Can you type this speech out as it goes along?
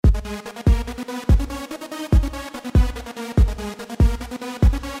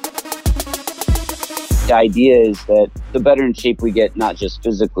the idea is that the better in shape we get, not just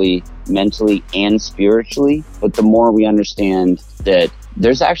physically, mentally, and spiritually, but the more we understand that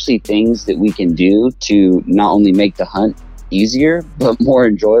there's actually things that we can do to not only make the hunt easier, but more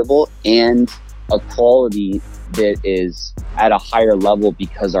enjoyable and a quality that is at a higher level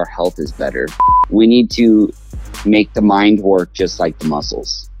because our health is better. We need to make the mind work just like the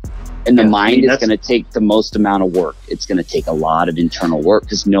muscles. And the mind is going to take the most amount of work. It's going to take a lot of internal work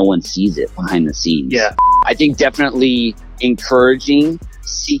because no one sees it behind the scenes. Yeah. I think definitely encouraging,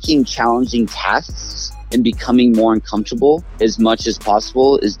 seeking challenging tasks and becoming more uncomfortable as much as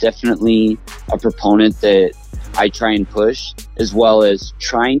possible is definitely a proponent that I try and push, as well as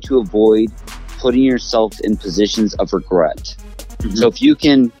trying to avoid putting yourself in positions of regret. Mm-hmm. So if you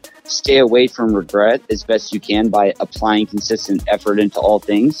can stay away from regret as best you can by applying consistent effort into all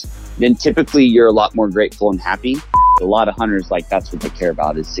things, then typically you're a lot more grateful and happy. A lot of hunters, like, that's what they care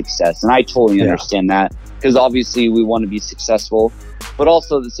about is success. And I totally understand that, because obviously we want to be successful, but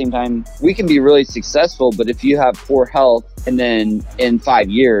also at the same time, we can be really successful. But if you have poor health and then in 5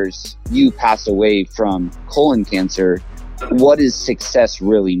 years you pass away from colon cancer, what does success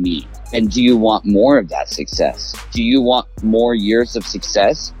really mean? And do you want more of that success? Do you want more years of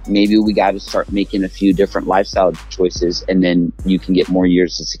success? Maybe we got to start making a few different lifestyle choices, and then you can get more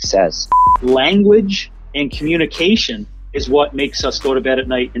years of success. Language and communication is what makes us go to bed at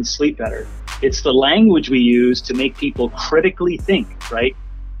night and sleep better. It's the language we use to make people critically think, right?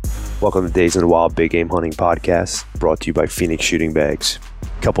 Welcome to Days in the Wild Big Game Hunting Podcast, brought to you by Phoenix Shooting Bags.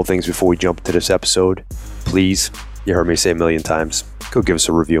 A couple things before we jump into this episode. Please, you heard me say a million times, go give us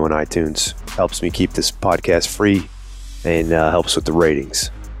a review on iTunes. Helps me keep this podcast free and helps with the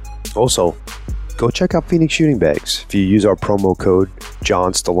ratings. Also, go check out Phoenix Shooting Bags. If you use our promo code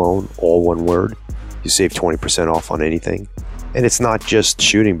John Stallone, all one word, you save 20% off on anything. And it's not just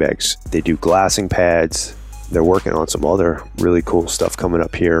shooting bags. They do glassing pads. They're working on some other really cool stuff coming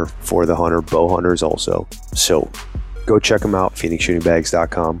up here for the hunter, bow hunters also. So go check them out,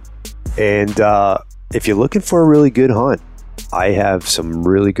 phoenixshootingbags.com. And if you're looking for a really good hunt, I have some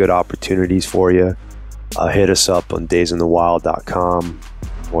really good opportunities for you. Hit us up on daysinthewild.com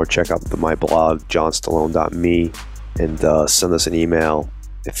or check out my blog, johnstallone.me, and send us an email.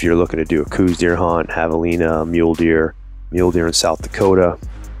 If you're looking to do a coos deer hunt, javelina, mule deer in South Dakota,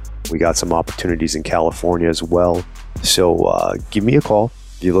 we got some opportunities in California as well. So give me a call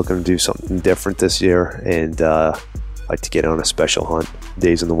if you're looking to do something different this year and like to get on a special hunt.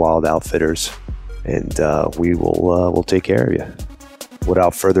 Days in the Wild Outfitters, and we'll take care of you.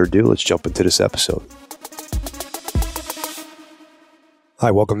 Without further ado, let's jump into this episode. Hi,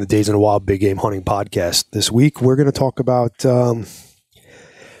 welcome to Days in the Wild Big Game Hunting Podcast. This week we're going to talk about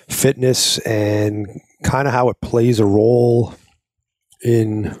fitness and kind of how it plays a role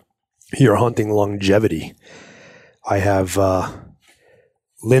in your hunting longevity. I have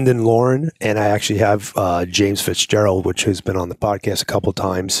Linden Loren, and I actually have James Fitzgerald, which has been on the podcast a couple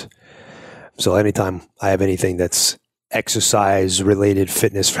times. So anytime I have anything that's exercise related,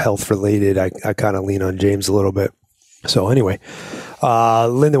 fitness, health related, I kind of lean on James a little bit. So anyway,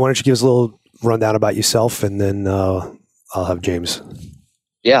 Linden, why don't you give us a little rundown about yourself, and then I'll have James.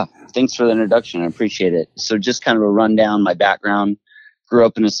 Yeah, thanks for the introduction. I appreciate it. So just kind of a rundown, my background. Grew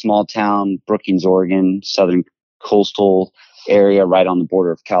up in a small town, Brookings, Oregon, southern coastal area right on the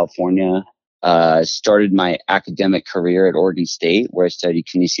border of California. Started my academic career at Oregon State, where I studied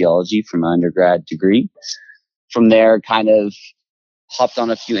kinesiology for my undergrad degree. From there, kind of hopped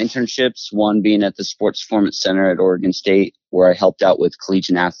on a few internships, one being at the Sports Performance Center at Oregon State, where I helped out with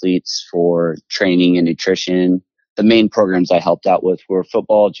collegiate athletes for training and nutrition. The main programs I helped out with were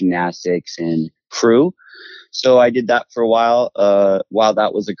football, gymnastics, and crew. So I did that for a while. While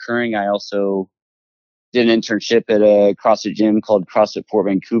that was occurring, I also did an internship at a CrossFit gym called CrossFit Fort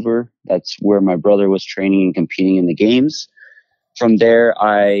Vancouver. That's where my brother was training and competing in the games. From there,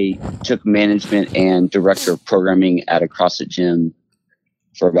 I took management and director of programming at a CrossFit gym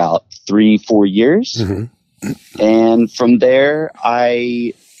for about 3-4 years. Mm-hmm. And from there,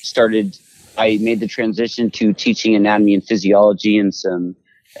 I made the transition to teaching anatomy and physiology and some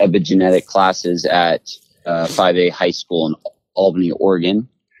epigenetic classes at 5A High School in Albany, Oregon.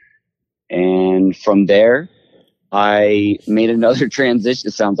 And from there, I made another transition.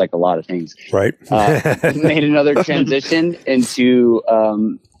 It sounds like a lot of things. Right. Made another transition into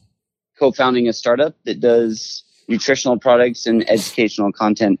co-founding a startup that does nutritional products and educational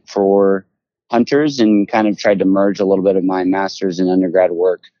content for hunters, and kind of tried to merge a little bit of my master's and undergrad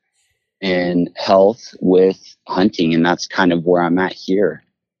work in health with hunting. And that's kind of where I'm at here.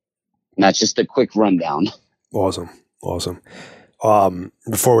 And that's just a quick rundown. Awesome.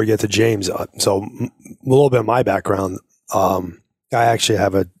 before we get to James, so a little bit of my background. I actually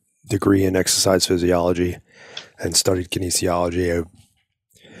have a degree in exercise physiology and studied kinesiology.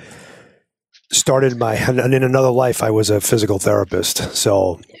 And in another life, I was a physical therapist.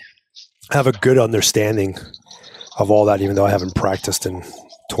 So I have a good understanding of all that, even though I haven't practiced in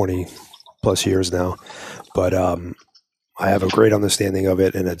 20 plus years now. But I have a great understanding of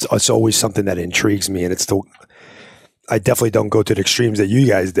it, and it's always something that intrigues me. And I definitely don't go to the extremes that you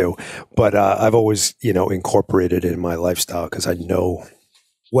guys do, but I've always, incorporated it in my lifestyle because I know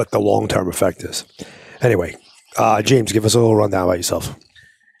what the long-term effect is. Anyway, James, give us a little rundown about yourself.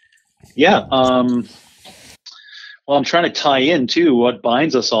 Yeah. Well, I'm trying to tie in too what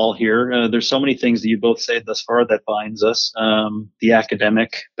binds us all here. There's so many things that you both said thus far that binds us. The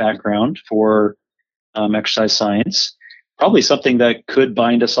academic background for exercise science, probably something that could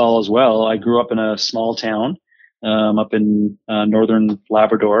bind us all as well. I grew up in a small town up in northern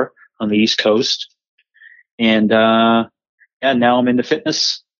Labrador on the East Coast, and now I'm into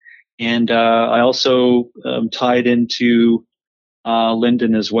fitness, and I also tied into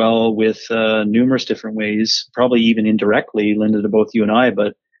Linden as well with numerous different ways, probably even indirectly, Linden, to both you and I,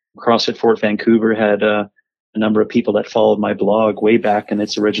 but CrossFit Fort Vancouver had a number of people that followed my blog way back in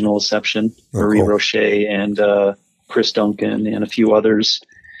its original inception, Marie Rocher and Chris Duncan and a few others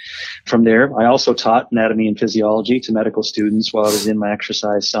from there. I also taught anatomy and physiology to medical students while I was in my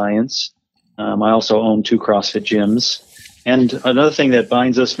exercise science. I also own 2 CrossFit gyms. And another thing that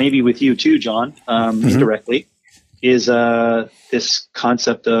binds us, maybe with you too, John, indirectly, is this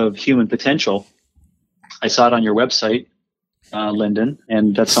concept of human potential. I saw it on your website, Linden,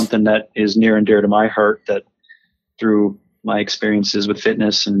 and that's something that is near and dear to my heart, that through my experiences with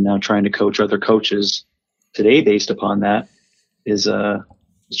fitness and now trying to coach other coaches today based upon that is, let's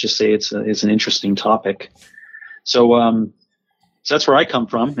just say it's an interesting topic. So that's where I come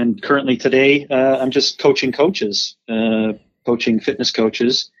from. And currently today, I'm just coaching coaches, coaching fitness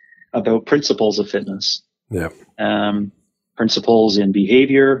coaches about principles of fitness. Yeah. Principles in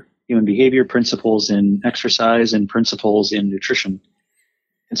behavior, human behavior, principles in exercise, and principles in nutrition.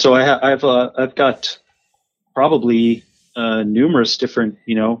 And so I've got probably numerous different,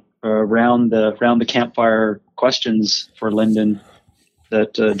 around the campfire questions for Linden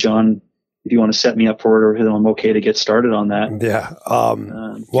that John, if you want to set me up for it, or I'm okay to get started on that. Yeah.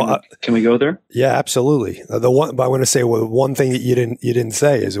 Can we go there? Yeah, absolutely. But I want to say one thing that you didn't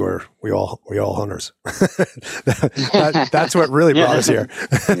say is we all hunters. That's what really brought us here.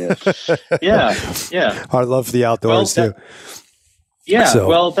 Yeah. I love the outdoors too. Yeah. So.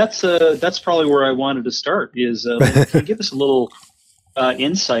 Well, that's probably where I wanted to start. Is can you give us a little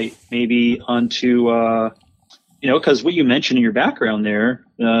insight maybe onto because what you mentioned in your background there,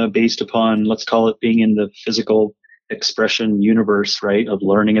 based upon, let's call it, being in the physical expression universe, right, of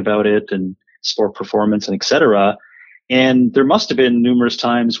learning about it and sport performance and et cetera. And there must have been numerous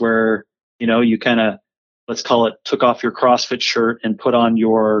times where, you kind of, let's call it, took off your CrossFit shirt and put on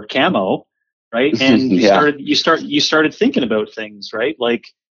your camo, right? And you started thinking about things, right? Like,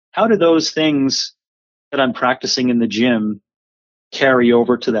 how do those things that I'm practicing in the gym carry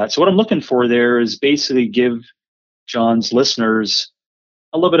over to that? So what I'm looking for there is basically give John's listeners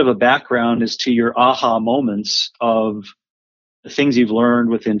a little bit of a background as to your aha moments of the things you've learned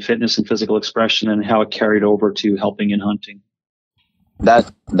within fitness and physical expression and how it carried over to helping in hunting.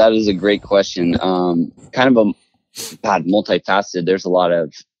 That is a great question. Kind of multifaceted. There's a lot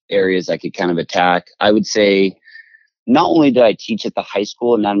of areas I could kind of attack. I would say not only did I teach at the high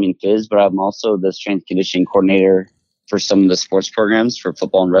school anatomy and phys, but I'm also the strength conditioning coordinator for some of the sports programs for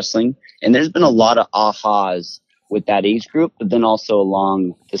football and wrestling. And there's been a lot of ahas with that age group, but then also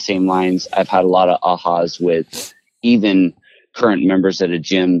along the same lines, I've had a lot of ahas with even current members at a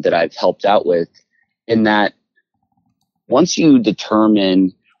gym that I've helped out with, in that once you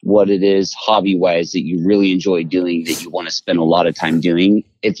determine what it is hobby-wise that you really enjoy doing, that you want to spend a lot of time doing,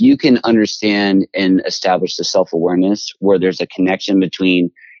 if you can understand and establish the self-awareness where there's a connection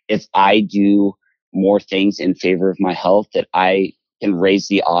between, if I do more things in favor of my health, that I can raise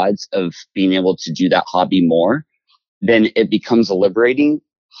the odds of being able to do that hobby more, then it becomes liberating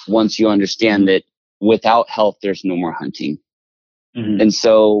once you understand that without health, there's no more hunting. Mm-hmm. And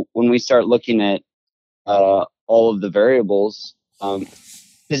so when we start looking at all of the variables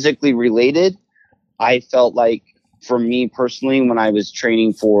physically related, I felt like, for me personally, when I was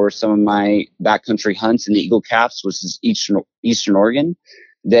training for some of my backcountry hunts in the Eagle Caps, which is Eastern Oregon,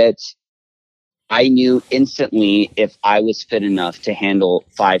 that I knew instantly if I was fit enough to handle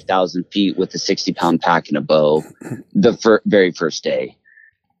 5,000 feet with a 60-pound pack and a bow the very first day.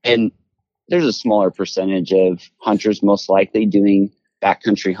 And there's a smaller percentage of hunters most likely doing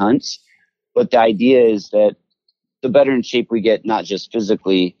backcountry hunts. But the idea is that the better in shape we get, not just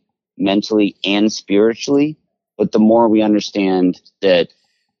physically, mentally, and spiritually, but the more we understand that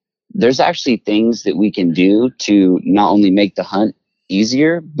there's actually things that we can do to not only make the hunt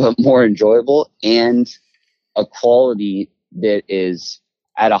easier, but more enjoyable and a quality that is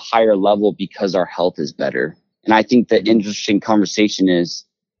at a higher level because our health is better. And I think the interesting conversation is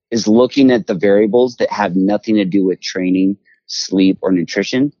looking at the variables that have nothing to do with training, sleep, or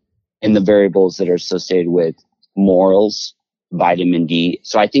nutrition, and the variables that are associated with morals, vitamin D.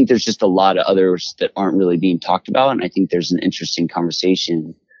 So I think there's just a lot of others that aren't really being talked about. And I think there's an interesting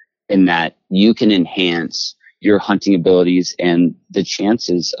conversation in that you can enhance your hunting abilities and the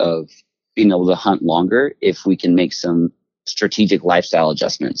chances of being able to hunt longer if we can make some strategic lifestyle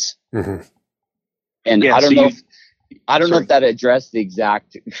adjustments. Mm-hmm. And I don't know if that addressed the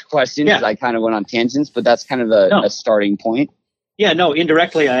exact question, because I kind of went on tangents, but that's kind of a starting point. Yeah, no,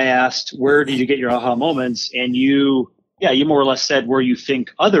 indirectly I asked, where did you get your aha moments? And you more or less said where you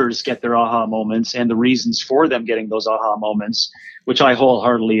think others get their aha moments and the reasons for them getting those aha moments, which I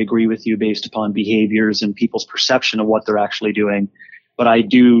wholeheartedly agree with you based upon behaviors and people's perception of what they're actually doing. But I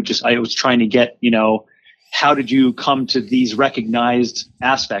was trying to get, how did you come to these recognized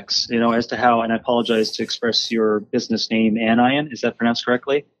aspects, as to how, and I apologize to express your business name, Anion, is that pronounced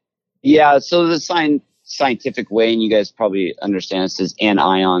correctly? Yeah. So the scientific way, and you guys probably understand this, is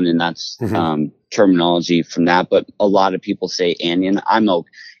anion, and that's terminology from that. But a lot of people say anion.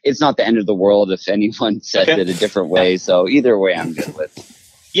 It's not the end of the world if anyone says it a different way. So either way, I'm good with.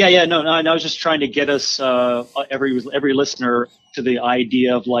 Yeah. No, I was just trying to get us, every listener, to the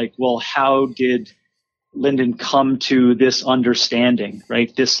idea of like, well, how did Linden come to this understanding,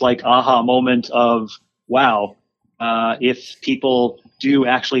 right? This like aha moment of, wow, if people do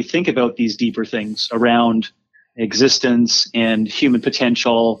actually think about these deeper things around existence and human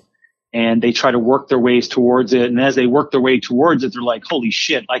potential, and they try to work their ways towards it. And as they work their way towards it, they're like, holy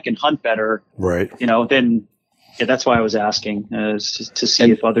shit, I can hunt better. Right. Then that's why I was asking, to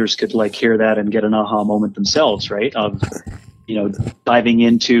see if others could like hear that and get an aha moment themselves, right? Of, diving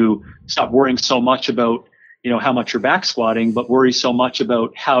into, stop worrying so much about, how much you're back squatting, but worry so much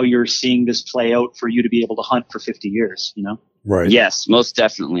about how you're seeing this play out for you to be able to hunt for 50 years, Right. Yes, most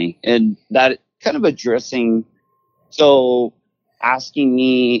definitely. And that kind of asking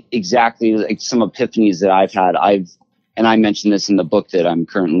me exactly like some epiphanies that I've had. And I mentioned this in the book that I'm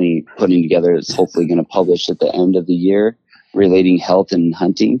currently putting together. It's hopefully going to publish at the end of the year, relating health and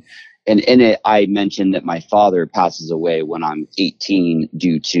hunting. And in it, I mentioned that my father passes away when I'm 18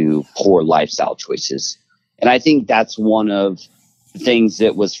 due to poor lifestyle choices. And I think that's one of the things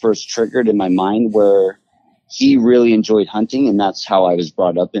that was first triggered in my mind, where he really enjoyed hunting, and that's how I was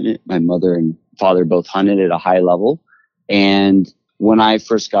brought up in it. My mother and father both hunted at a high level. And when I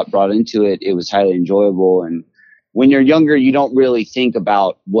first got brought into it, it was highly enjoyable. And when you're younger, you don't really think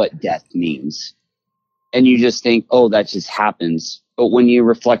about what death means. And you just think, oh, that just happens. But when you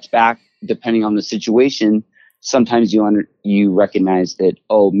reflect back, depending on the situation, sometimes you recognize that,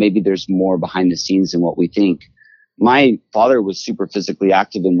 oh, maybe there's more behind the scenes than what we think. My father was super physically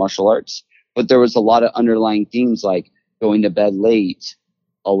active in martial arts, but there was a lot of underlying themes like going to bed late,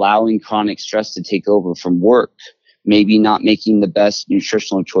 allowing chronic stress to take over from work, maybe not making the best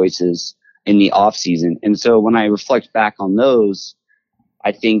nutritional choices in the off season. And so when I reflect back on those,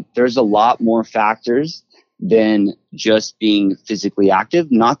 I think there's a lot more factors than just being physically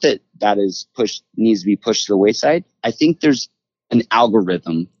active. Not that needs to be pushed to the wayside. I think there's an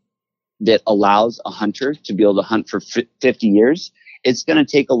algorithm that allows a hunter to be able to hunt for 50 years. It's going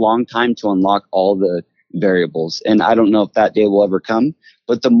to take a long time to unlock all the variables. And I don't know if that day will ever come,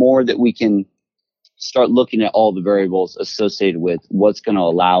 but the more that we can start looking at all the variables associated with what's going to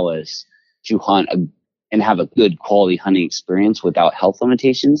allow us to hunt and have a good quality hunting experience without health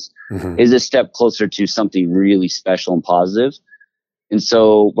limitations is a step closer to something really special and positive. And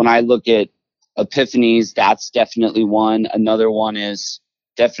so when I look at epiphanies, that's definitely one. Another one is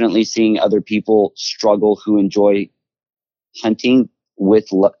definitely seeing other people struggle who enjoy hunting with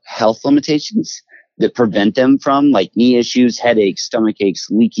health limitations that prevent them from, like knee issues, headaches, stomach aches,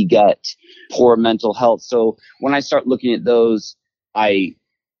 leaky gut, poor mental health. So when I start looking at those, I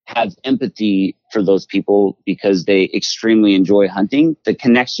have empathy for those people because they extremely enjoy hunting. The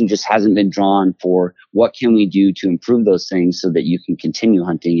connection just hasn't been drawn for what can we do to improve those things so that you can continue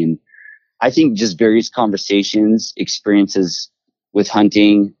hunting. And I think just various conversations, experiences with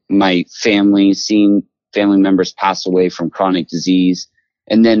hunting, my family, seeing family members pass away from chronic disease,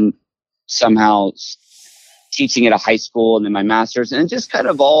 and then somehow teaching at a high school and then my master's, and it just kind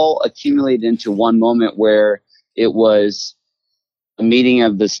of all accumulated into one moment where it was a meeting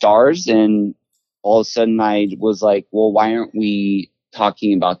of the stars. And all of a sudden I was like, well, why aren't we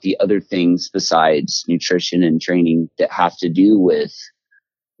talking about the other things besides nutrition and training that have to do with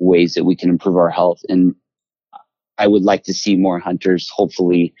ways that we can improve our health? And I would like to see more hunters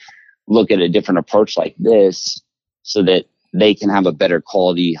hopefully look at a different approach like this so that they can have a better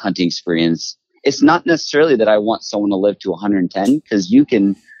quality hunting experience. It's not necessarily that I want someone to live to 110, because you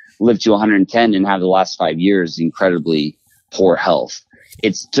can live to 110 and have the last 5 years incredibly poor health.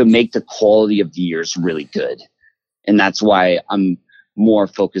 It's to make the quality of the years really good. And that's why I'm more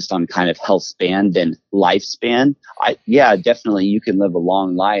focused on kind of health span than lifespan. Definitely you can live a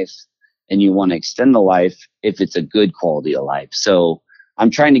long life and you want to extend the life if it's a good quality of life. So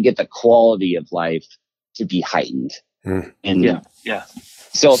I'm trying to get the quality of life to be heightened. And yeah.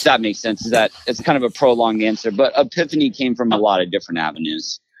 So if that makes sense, it's kind of a prolonged answer, but epiphany came from a lot of different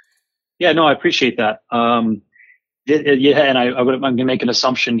avenues. Yeah, no, I appreciate that. And I'm going to make an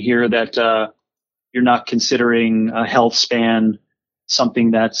assumption here that you're not considering a health span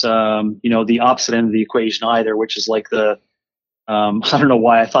something that's the opposite end of the equation either, which is like the I don't know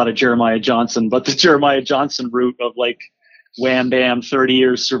why I thought of Jeremiah Johnson, but the Jeremiah Johnson route of like wham bam 30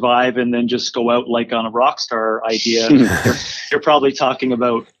 years survive and then just go out like on a rock star idea. You're probably talking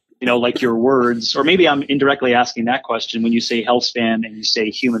about like your words, or maybe I'm indirectly asking that question when you say health span and you say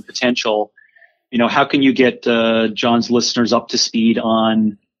human potential. How can you get John's listeners up to speed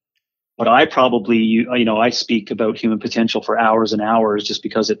on what I probably, I speak about human potential for hours and hours just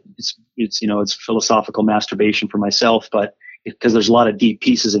because it's philosophical masturbation for myself, but because there's a lot of deep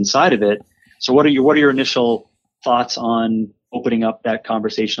pieces inside of it. So what are your initial thoughts on opening up that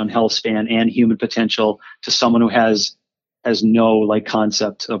conversation on health span and human potential to someone who has no like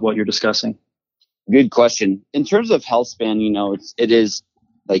concept of what you're discussing? Good question. In terms of health span, it is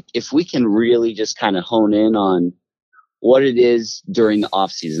like, if we can really just kind of hone in on what it is during the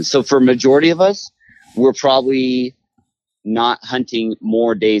off season. So for majority of us, we're probably not hunting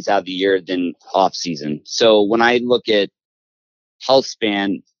more days out of the year than off season. So when I look at health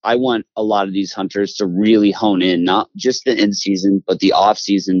span, I want a lot of these hunters to really hone in, not just the in season, but the off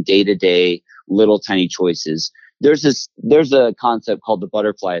season, day to day, little tiny choices. There's a concept called the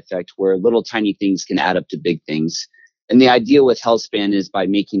butterfly effect where little tiny things can add up to big things. And the idea with health span is by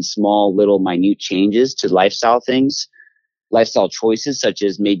making small, little minute changes to lifestyle choices, such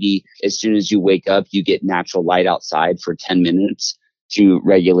as maybe as soon as you wake up, you get natural light outside for 10 minutes to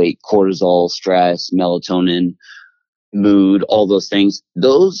regulate cortisol, stress, melatonin, mood, all those things.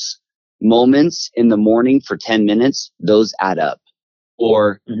 Those moments in the morning for 10 minutes, those add up.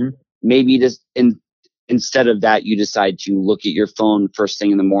 Or maybe just instead of that, you decide to look at your phone first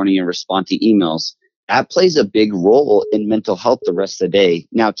thing in the morning and respond to emails. That plays a big role in mental health the rest of the day.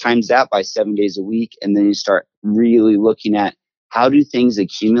 Now times that by 7 days a week, and then you start really looking at how do things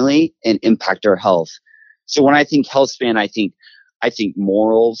accumulate and impact our health. So when I think health span, I think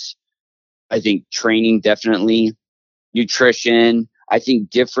morals, I think training, definitely, nutrition, I think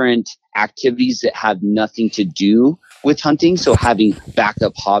different activities that have nothing to do with hunting. So having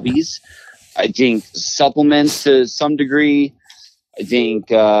backup hobbies, I think supplements to some degree, I think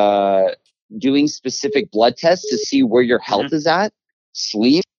doing specific blood tests to see where your health is at,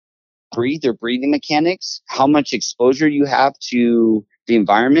 sleep, breathing mechanics, how much exposure you have to the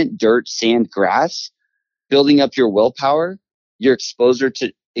environment, dirt, sand, grass, building up your willpower, your exposure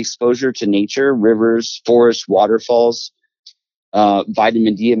to nature, rivers, forests, waterfalls,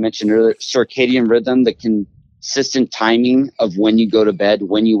 vitamin D I mentioned earlier, circadian rhythm, the consistent timing of when you go to bed,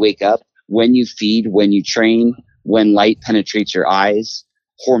 when you wake up, when you feed, when you train, when light penetrates your eyes,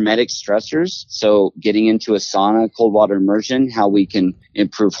 hormetic stressors. So getting into a sauna, cold water immersion, how we can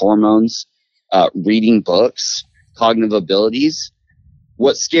improve hormones, reading books, cognitive abilities.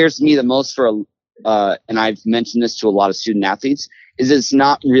 What scares me the most and I've mentioned this to a lot of student athletes, is it's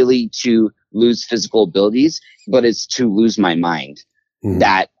not really to lose physical abilities, but it's to lose my mind.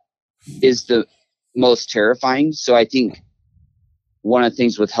 That is the most terrifying. So I think one of the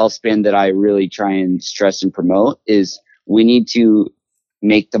things with health span that I really try and stress and promote is we need to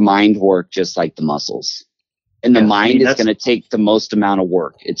make the mind work just like the muscles. And the mind is going to take the most amount of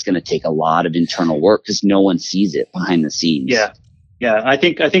work. It's going to take a lot of internal work because no one sees it behind the scenes. Yeah. I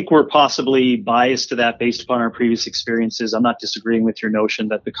think we're possibly biased to that based upon our previous experiences. I'm not disagreeing with your notion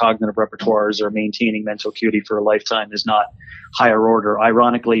that the cognitive repertoires or maintaining mental acuity for a lifetime is not higher order.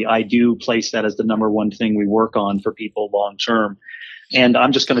 Ironically, I do place that as the number one thing we work on for people long term. And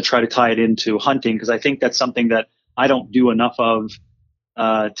I'm just going to try to tie it into hunting because I think that's something that I don't do enough of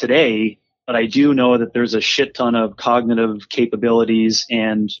today. but I do know that there's a shit ton of cognitive capabilities,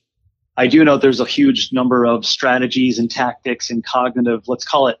 and I do know there's a huge number of strategies and tactics and cognitive, let's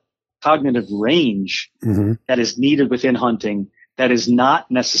call it cognitive range, that is needed within hunting that is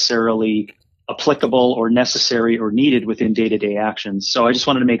not necessarily applicable or necessary or needed within day-to-day actions. So I just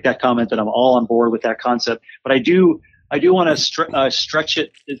wanted to make that comment that I'm all on board with that concept. But I do want to stretch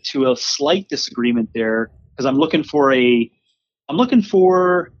it to a slight disagreement there, because I'm looking for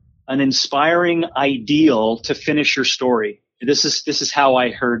an inspiring ideal to finish your story. This is how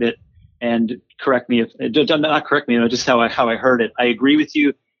I heard it, and correct me if not correct me, just how I heard it. I agree with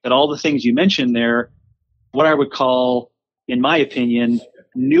you that all the things you mentioned there, what I would call, in my opinion,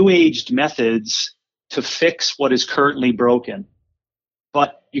 new aged methods to fix what is currently broken.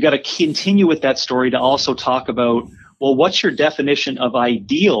 But you got to continue with that story to also talk about, well, what's your definition of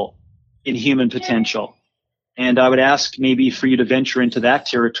ideal in human potential? And I would ask maybe for you to venture into that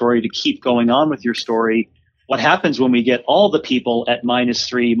territory to keep going on with your story. What happens when we get all the people at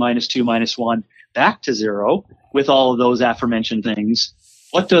 -3, -2, -1 back to 0 with all of those aforementioned things?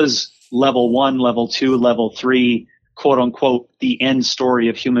 What does level 1, level 2, level 3, quote unquote, the end story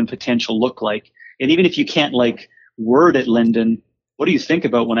of human potential look like? And even if you can't word it, Linden, what do you think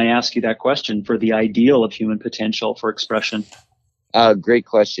about when I ask you that question for the ideal of human potential for expression? Great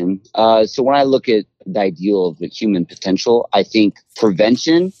question. So when I look at the ideal of the human potential, I think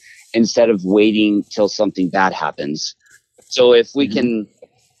prevention instead of waiting till something bad happens. So if we can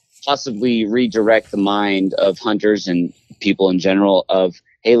possibly redirect the mind of hunters and people in general of,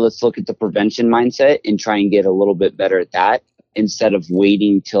 hey, let's look at the prevention mindset and try and get a little bit better at that instead of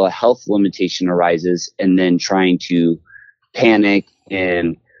waiting till a health limitation arises and then trying to panic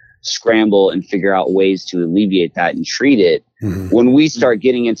and scramble and figure out ways to alleviate that and treat it. When we start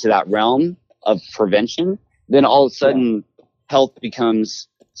getting into that realm of prevention, then all of a sudden health becomes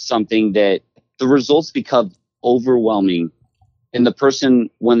something that the results become overwhelming. And the person,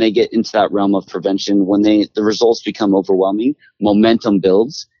 when they get into that realm of prevention, when the results become overwhelming, momentum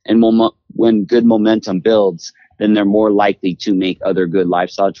builds. And when good momentum builds, then they're more likely to make other good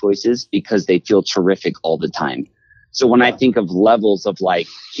lifestyle choices because they feel terrific all the time. So when I think of levels of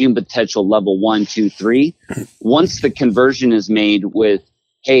human potential level 1, 2, 3, once the conversion is made with,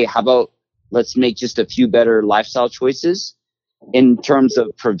 hey, how about let's make just a few better lifestyle choices in terms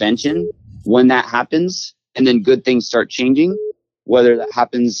of prevention, when that happens and then good things start changing, whether that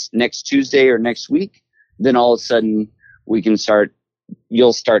happens next Tuesday or next week, then all of a sudden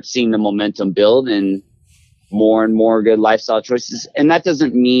you'll start seeing the momentum build and more good lifestyle choices. And that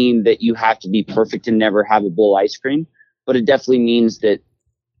doesn't mean that you have to be perfect and never have a bowl of ice cream, but it definitely means that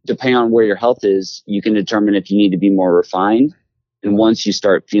depending on where your health is, you can determine if you need to be more refined. And once you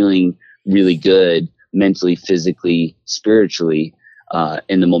start feeling really good mentally, physically, spiritually,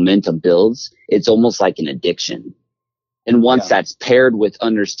 and the momentum builds, it's almost like an addiction. And once that's paired with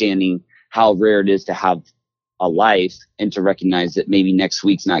understanding how rare it is to have a life and to recognize that maybe next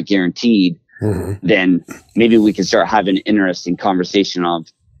week's not guaranteed, then maybe we can start having an interesting conversation of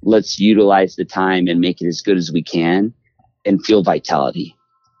let's utilize the time and make it as good as we can and feel vitality.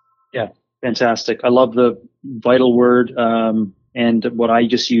 Yeah, fantastic. I love the vital word. And what I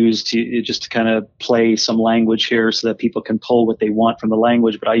just used to kind of play some language here so that people can pull what they want from the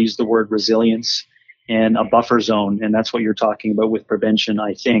language. But I use the word resilience and a buffer zone. And that's what you're talking about with prevention,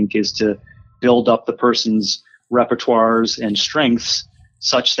 I think, is to build up the person's repertoires and strengths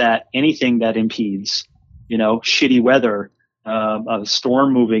such that anything that impedes, shitty weather, a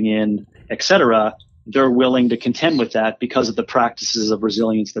storm moving in, etc., they're willing to contend with that because of the practices of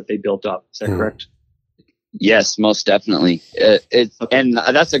resilience that they built up. Is that correct? Yes, most definitely. And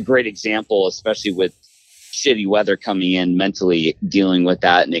that's a great example, especially with shitty weather coming in, mentally dealing with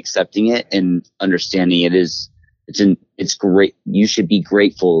that and accepting it and understanding it's great. You should be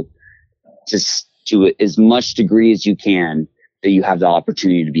grateful to as much degree as you can that you have the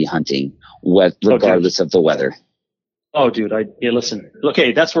opportunity to be hunting, regardless of the weather. Oh, dude, listen.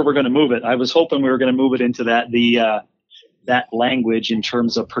 Okay, that's where we're going to move it. I was hoping we were going to move it into that language in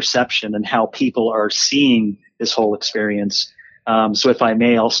terms of perception and how people are seeing this whole experience. So if I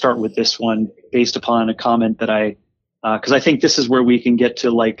may, I'll start with this one based upon a comment that because I think this is where we can get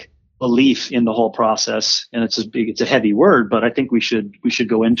to belief in the whole process. And it's a heavy word, but I think we should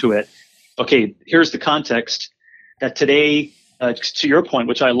go into it. Okay, here's the context that today, to your point,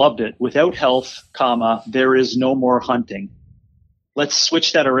 which I loved it, without health, there is no more hunting. Let's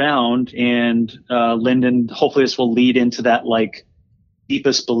switch that around, and Linden, hopefully this will lead into that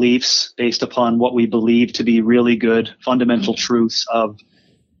deepest beliefs based upon what we believe to be really good fundamental truths of,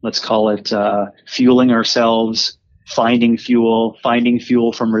 let's call it, fueling ourselves, finding fuel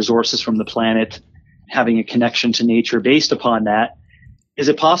from resources from the planet, having a connection to nature based upon that. Is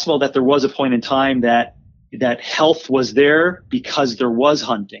it possible that there was a point in time that health was there because there was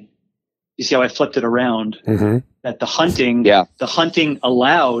hunting? You see how I flipped it around? Mm-hmm. That the hunting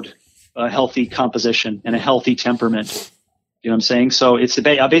allowed a healthy composition and a healthy temperament. You know what I'm saying? So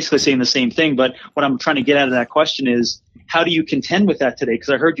I'm basically saying the same thing, but what I'm trying to get out of that question is, how do you contend with that today? Because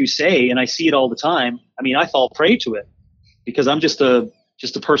I heard you say, and I see it all the time. I mean, I fall prey to it because I'm just a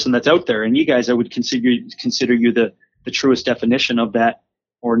person that's out there, and you guys, I would consider you the truest definition of that,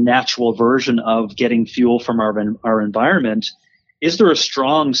 or natural version of getting fuel from our environment. Is there a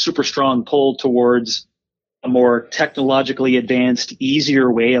super strong pull towards a more technologically advanced,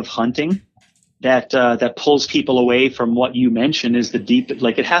 easier way of hunting that pulls people away from what you mentioned is the deep,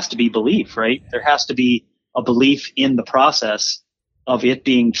 like it has to be belief, right? There has to be a belief in the process of it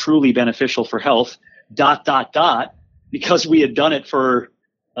being truly beneficial for health, ... because we had done it for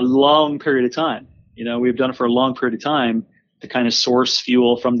a long period of time. You know, we've done it for a long period of time to kind of source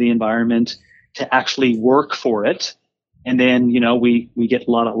fuel from the environment, to actually work for it. And then, you know, we get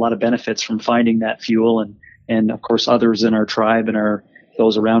a lot of benefits from finding that fuel, and of course others in our tribe and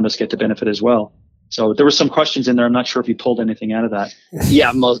those around us get to benefit as well. So there were some questions in there. I'm not sure if you pulled anything out of that.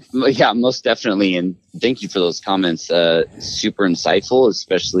 Yeah, most definitely. And thank you for those comments. Super insightful,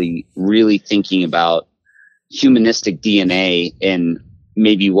 especially really thinking about humanistic DNA and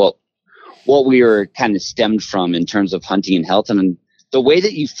maybe what we were kind of stemmed from in terms of hunting and health. And the way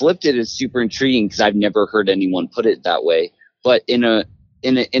that you flipped it is super intriguing because I've never heard anyone put it that way. But in an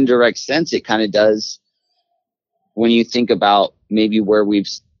indirect sense, it kind of does when you think about maybe where we've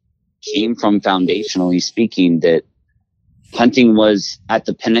came from foundationally speaking, that hunting was at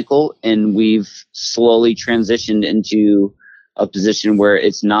the pinnacle, and we've slowly transitioned into a position where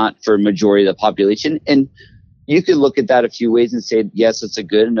it's not for majority of the population. And you could look at that a few ways and say, yes, it's a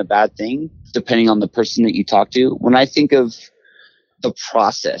good and a bad thing, depending on the person that you talk to. When I think of the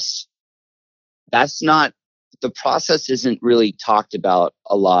process, the process isn't really talked about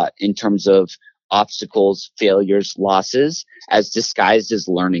a lot in terms of obstacles, failures, losses, as disguised as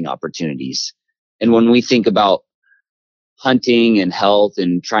learning opportunities. And when we think about hunting and health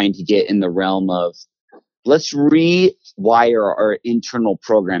and trying to get in the realm of, let's rewire our internal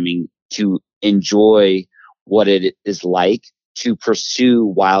programming to enjoy what it is like to pursue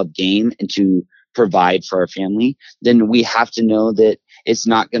wild game and to provide for our family, then we have to know that it's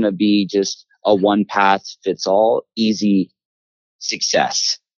not going to be just a one path fits all easy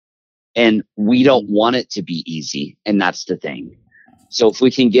success. And we don't want it to be easy. And that's the thing. So if we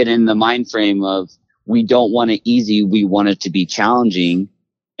can get in the mind frame of, we don't want it easy, we want it to be challenging,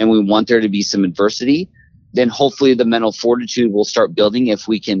 and we want there to be some adversity, then hopefully the mental fortitude will start building if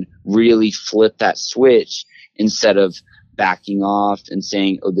we can really flip that switch instead of backing off and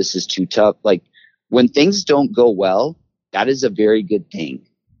saying, oh, this is too tough. Like, when things don't go well, that is a very good thing,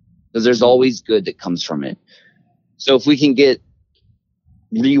 because there's always good that comes from it. So if we can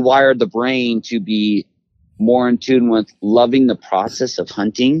rewire the brain to be more in tune with loving the process of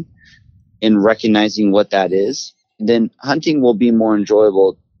hunting and recognizing what that is, then hunting will be more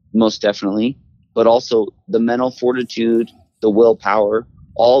enjoyable, most definitely. But also the mental fortitude, the willpower,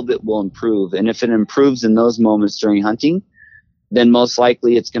 all of it will improve. And if it improves in those moments during hunting, then most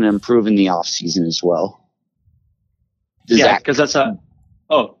likely it's going to improve in the off season as well. Because that's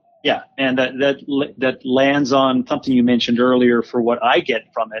yeah, and that lands on something you mentioned earlier for what I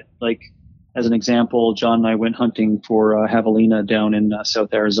get from it. Like, as an example, John and I went hunting for javelina down in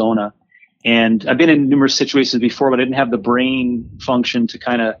South Arizona. And I've been in numerous situations before, but I didn't have the brain function to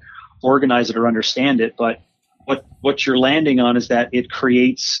kind of organize it or understand it. But what you're landing on is that it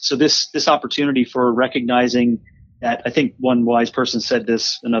creates, so this opportunity for recognizing that, I think one wise person said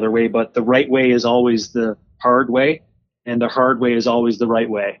this another way, but the right way is always the hard way, and the hard way is always the right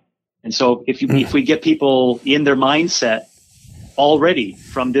way. And so if we get people in their mindset already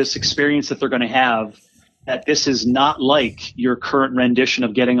from this experience that they're going to have, that this is not like your current rendition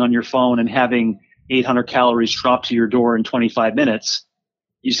of getting on your phone and having 800 calories dropped to your door in 25 minutes.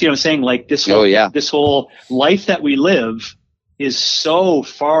 You see what I'm saying? Like this whole life that we live is so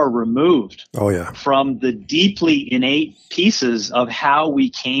far removed from the deeply innate pieces of how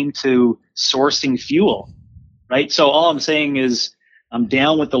we came to sourcing fuel, right? So all I'm saying is, I'm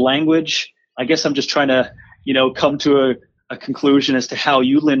down with the language. I guess I'm just trying to, come to a conclusion as to how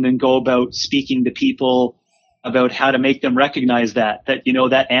you, Linden, go about speaking to people about how to make them recognize that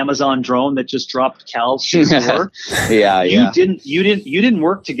that Amazon drone that just dropped cows to the door. You didn't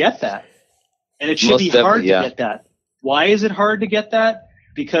work to get that, and it should be hard to get that. Why is it hard to get that?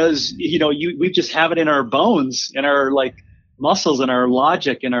 because, we just have it in our bones, in our like muscles, and our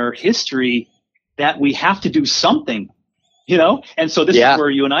logic, and our history, that we have to do something, And so this is where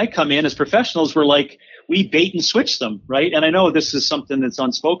you and I come in as professionals. We're like, we bait and switch them, right? And I know this is something that's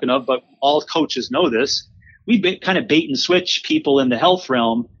unspoken of, but all coaches know this. We kind of bait and switch people in the health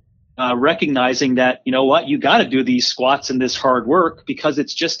realm, recognizing that, you got to do these squats and this hard work, because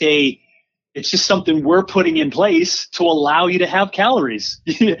it's just something we're putting in place to allow you to have calories.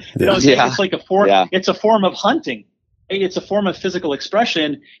 It's like it's a form of hunting. It's a form of physical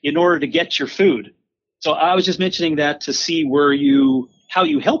expression in order to get your food. So I was just mentioning that to see how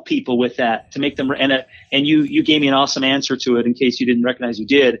you help people with that, to make them, and you gave me an awesome answer to it. In case you didn't recognize you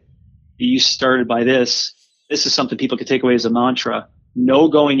did, you started by this. This is something people could take away as a mantra. No,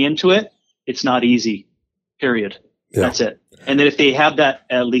 going into it, it's not easy, period. Yeah. That's it. And then if they have that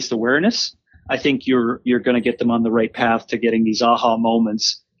at least awareness, I think you're going to get them on the right path to getting these aha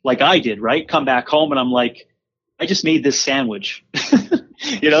moments, like I did, right? Come back home and I'm like, I just made this sandwich.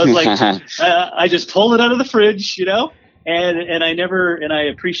 It's like I just pulled it out of the fridge, and I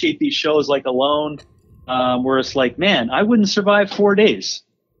appreciate these shows like Alone, where it's like, man, I wouldn't survive 4 days,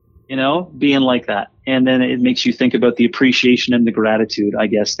 being like that. And then it makes you think about the appreciation and the gratitude. I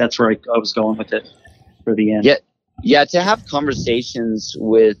guess that's where I was going with it for the end. Yeah. To have conversations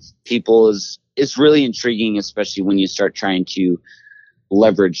with people is really intriguing, especially when you start trying to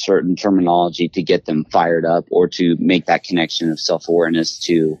leverage certain terminology to get them fired up, or to make that connection of self-awareness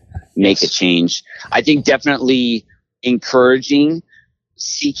to make a change. I think definitely encouraging,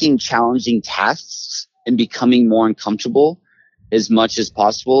 seeking challenging tasks and becoming more uncomfortable as much as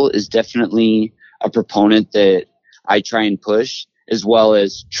possible is definitely a proponent that I try and push, as well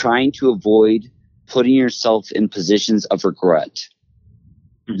as trying to avoid putting yourself in positions of regret.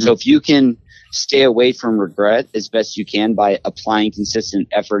 Mm-hmm. So if you can stay away from regret as best you can by applying consistent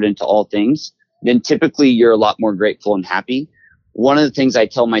effort into all things, then typically you're a lot more grateful and happy. One of the things I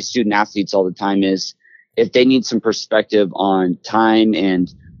tell my student athletes all the time is, if they need some perspective on time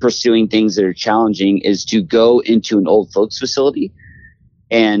and pursuing things that are challenging, is to go into an old folks facility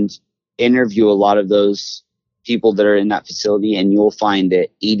and interview a lot of those people that are in that facility, and you'll find that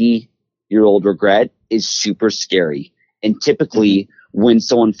 80-year-old regret is super scary. And typically when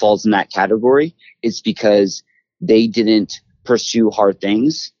someone falls in that category, it's because they didn't pursue hard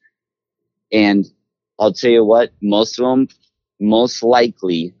things. And I'll tell you what, most of them most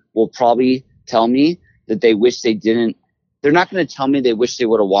likely will probably tell me that they wish they didn't. They're not going to tell me they wish they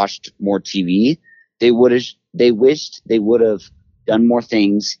would have watched more TV. They wished they would have done more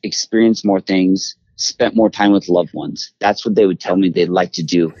things, experienced more things, spent more time with loved ones. That's what they would tell me they'd like to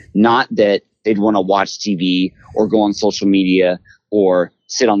do. Not that they'd want to watch TV or go on social media or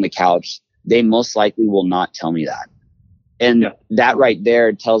sit on the couch. They most likely will not tell me that. And that right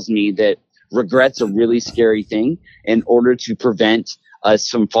there tells me that regret's a really scary thing. In order to prevent us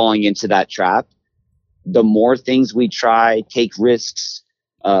from falling into that trap, the more things we try, take risks,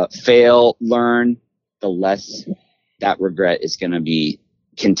 fail, learn, the less that regret is going to be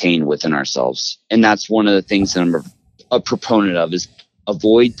contained within ourselves. And that's one of the things that I'm a proponent of, is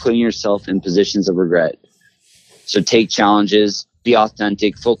avoid putting yourself in positions of regret. So take challenges, be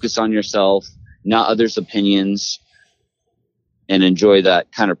authentic, focus on yourself, not others' opinions, and enjoy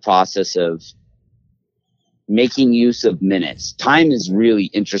that kind of process of making use of minutes. Time is really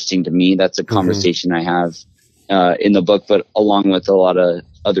interesting to me. That's a conversation I have in the book, but along with a lot of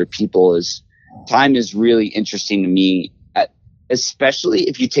other people, is time is really interesting to me, especially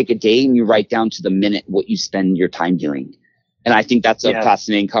if you take a day and you write down to the minute what you spend your time doing. And I think that's a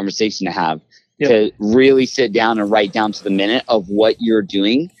fascinating conversation to have, to really sit down and write down to the minute of what you're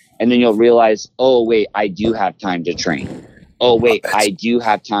doing. And then you'll realize, oh, wait, I do have time to train. Oh, wait, I do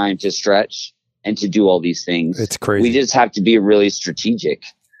have time to stretch and to do all these things. It's crazy. We just have to be really strategic.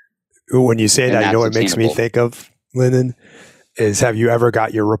 When you say that, you know what it makes me think of, Linden, is, have you ever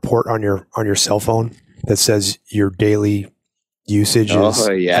got your report on your cell phone that says your daily usage is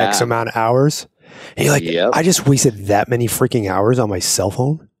X amount of hours? And you're like, I just wasted that many freaking hours on my cell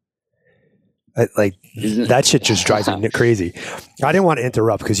phone? That shit just drives me crazy. I didn't want to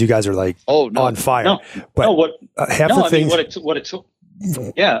interrupt because you guys are on fire.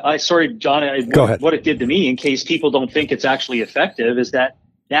 Sorry, John. Go ahead. What it did to me, in case people don't think it's actually effective, is that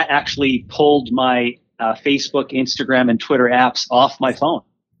actually pulled my Facebook, Instagram, and Twitter apps off my phone.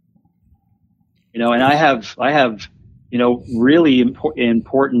 And I have really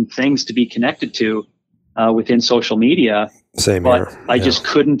important things to be connected to within social media. Same but here. I just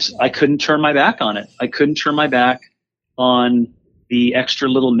couldn't turn my back on it. I couldn't turn my back on the extra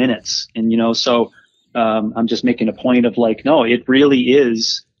little minutes. And, so I'm just making a point of like, no, it really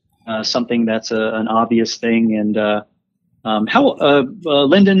is something that's an obvious thing. And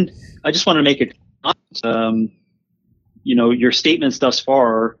Linden, I just want to make it, your statements thus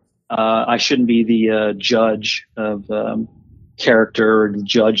far, I shouldn't be the judge of character or the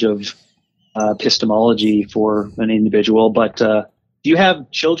judge of epistemology for an individual, but do you have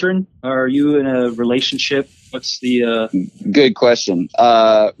children? Are you in a relationship? What's the Good question.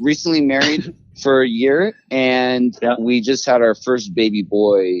 Recently married for a year, and we just had our first baby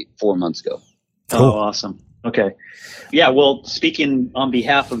boy 4 months ago. Cool. Oh, awesome. Okay. Yeah, well, speaking on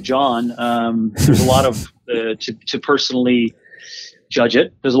behalf of John, there's a lot of to personally judge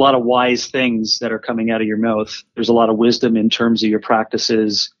it. There's a lot of wise things that are coming out of your mouth. There's a lot of wisdom in terms of your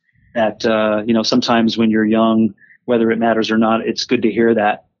practices that, sometimes when you're young, whether it matters or not, it's good to hear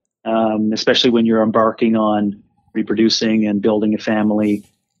that, especially when you're embarking on reproducing and building a family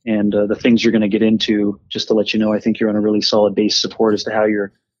and the things you're going to get into. Just to let you know, I think you're on a really solid base support as to how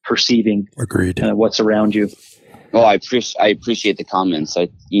you're perceiving what's around you. Well, I appreciate the comments.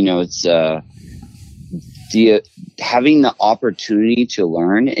 It's having the opportunity to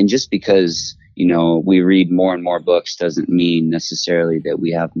learn, and just because we read more and more books doesn't mean necessarily that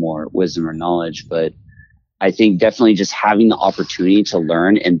we have more wisdom or knowledge. But I think definitely just having the opportunity to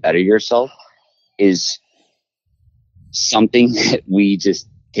learn and better yourself is something that we just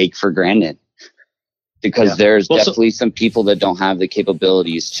take for granted, because there's definitely some people that don't have the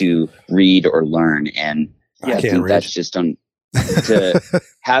capabilities to read or learn, and I think that's just to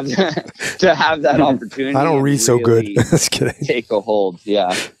have that opportunity. I don't read so good. Just kidding. Take a hold.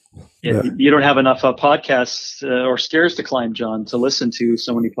 Yeah. You don't have enough podcasts or stairs to climb, John, to listen to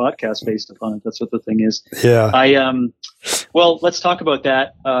so many podcasts based upon it. That's what the thing is. Yeah. Well, let's talk about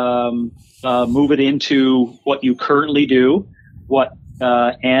that. Move it into what you currently do, what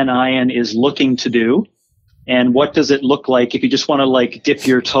Anion is looking to do, and what does it look like if you just want to like dip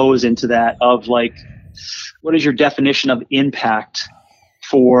your toes into that of like, what is your definition of impact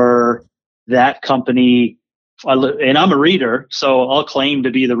for that company? And I'm a reader, so I'll claim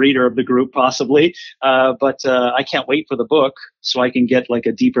to be the reader of the group possibly. But I can't wait for the book so I can get like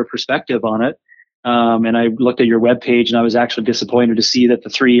a deeper perspective on it. And I looked at your webpage and I was actually disappointed to see that the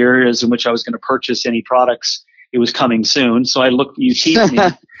 3 areas in which I was going to purchase any products, it was coming soon. So you teased me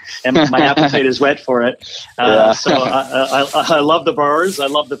and my appetite is wet for it. So I love the bars. I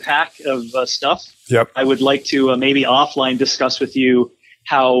love the pack of stuff. Yep. I would like to maybe offline discuss with you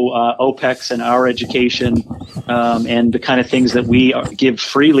how OPEX and our education and the kind of things that we give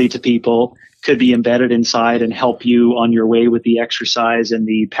freely to people could be embedded inside and help you on your way with the exercise and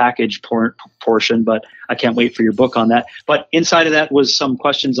the package portion. But I can't wait for your book on that. But inside of that was some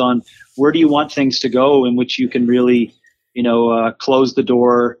questions on where do you want things to go in which you can really, close the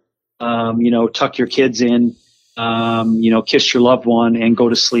door, tuck your kids in, kiss your loved one and go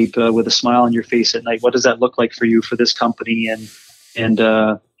to sleep with a smile on your face at night. What does that look like for you, for this company, and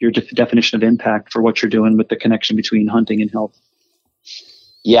your definition of impact for what you're doing with the connection between hunting and health?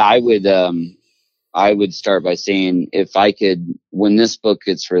 Yeah, I would start by saying, if I could, when this book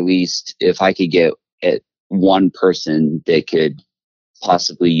gets released, if I could get at one person that could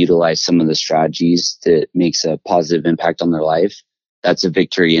possibly utilize some of the strategies that makes a positive impact on their life, that's a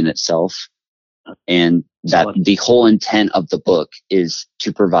victory in itself. And that the whole intent of the book is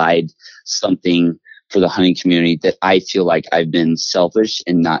to provide something for the hunting community that I feel like I've been selfish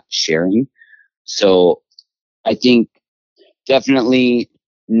in not sharing. So I think definitely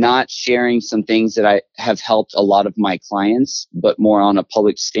not sharing some things that I have helped a lot of my clients, but more on a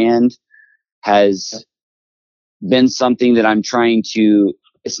public stand, has been something that I'm trying to,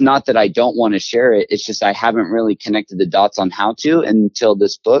 it's not that I don't want to share it. It's just I haven't really connected the dots on how to until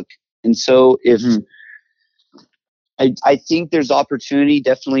this book. And so if I think there's opportunity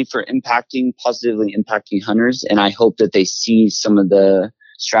definitely for positively impacting hunters. And I hope that they see some of the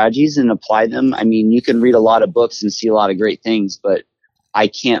strategies and apply them. I mean, you can read a lot of books and see a lot of great things, but I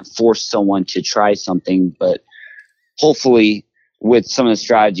can't force someone to try something. But hopefully with some of the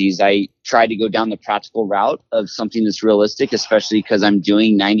strategies, I try to go down the practical route of something that's realistic, especially because I'm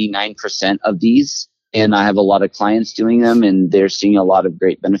doing 99% of these and I have a lot of clients doing them and they're seeing a lot of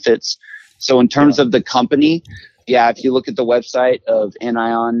great benefits. So in terms of the company, if you look at the website of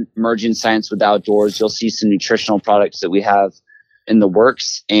Anion, Merging Science with Outdoors, you'll see some nutritional products that we have in the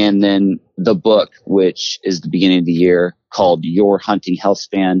works. And then the book, which is the beginning of the year, called Your Hunting Health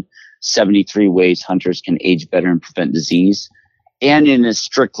Span, 73 Ways Hunters Can Age Better and Prevent Disease. And it is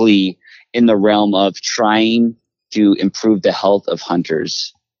strictly in the realm of trying to improve the health of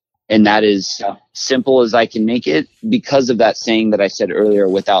hunters. And that is simple as I can make it, because of that saying that I said earlier,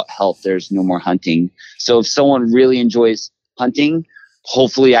 without health, there's no more hunting. So if someone really enjoys hunting,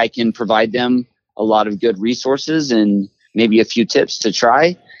 hopefully I can provide them a lot of good resources and maybe a few tips to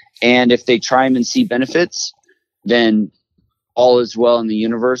try. And if they try them and see benefits, then all is well in the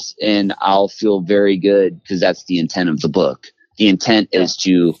universe, and I'll feel very good, because that's the intent of the book. The intent is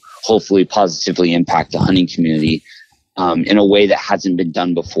to hopefully positively impact the hunting community in a way that hasn't been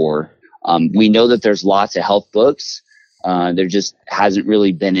done before. We know that there's lots of health books. There just hasn't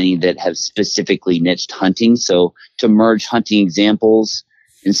really been any that have specifically niched hunting. So to merge hunting examples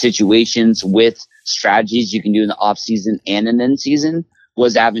and situations with strategies you can do in the off season and in in season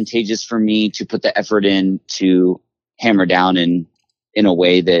was advantageous for me to put the effort in to hammer down in a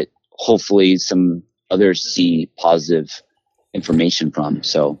way that hopefully some others see positive information from.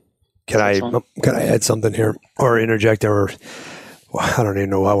 So can I add something here or interject, or I don't even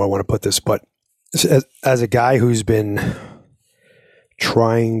know how I want to put this, but as a guy who's been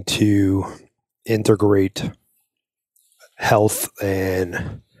trying to integrate health,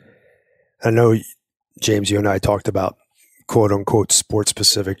 and I know, James, you and I talked about quote unquote sports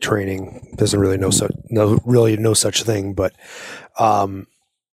specific training. Doesn't really no such thing, but I've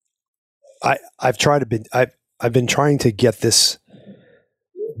been trying to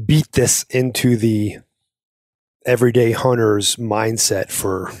beat this into the everyday hunter's mindset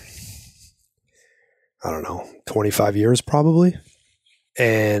for, I don't know, 25 years probably.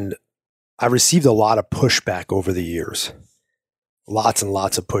 And I received a lot of pushback over the years. Lots and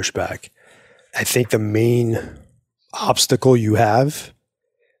lots of pushback. I think the main obstacle you have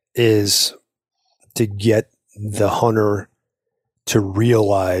is to get the hunter to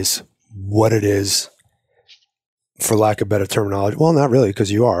realize what it is, for lack of better terminology. Well, not really,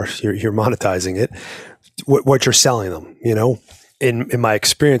 because you're monetizing it. What you're selling them, In my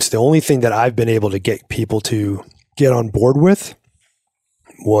experience, the only thing that I've been able to get people to get on board with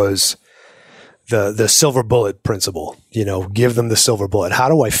was the silver bullet principle. Give them the silver bullet. How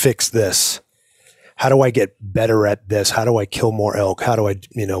do I fix this? How do I get better at this? How do I kill more elk? How do I,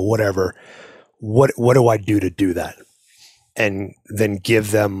 whatever? What do I do to do that? And then give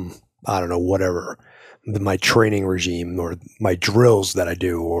them, I don't know, whatever, my training regime or my drills that I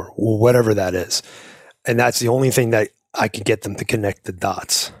do or whatever that is. And that's the only thing that I can get them to connect the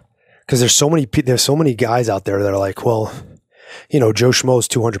dots. Because there's so many guys out there that are like, well, Joe Schmo's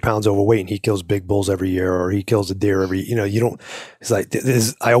 200 pounds overweight and he kills big bulls every year, or he kills a deer every, it's like,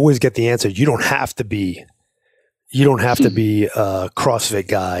 I always get the answer. You don't have to be a CrossFit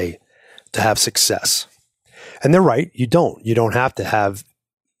guy to have success. And they're right. You don't have to have,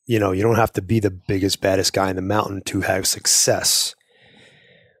 you don't have to be the biggest, baddest guy in the mountain to have success.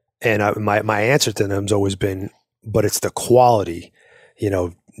 And my answer to them has always been, but it's the quality.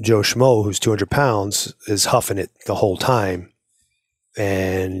 Joe Schmo, who's 200 pounds, is huffing it the whole time.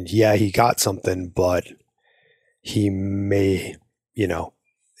 And yeah, he got something, but he may,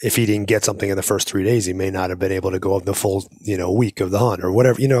 if he didn't get something in the first 3 days, he may not have been able to go the full, week of the hunt or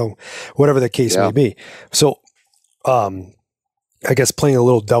whatever, whatever the case may be. So, I guess playing a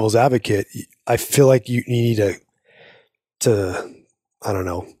little devil's advocate, I feel like you need to I don't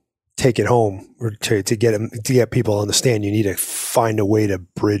know, take it home, or to get people to understand. You need to find a way to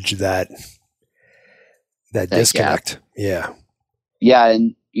bridge that disconnect. Gap. Yeah.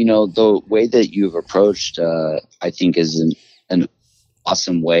 And the way that you've approached, I think is an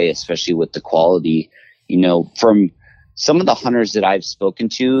awesome way, especially with the quality, from some of the hunters that I've spoken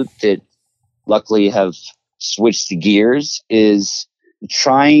to that luckily have switched the gears, is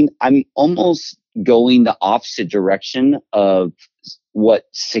I'm almost going the opposite direction of what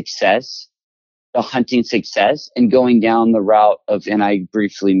success, the hunting success, and going down the route of, and I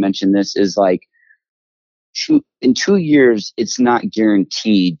briefly mentioned this, is like in 2 years, it's not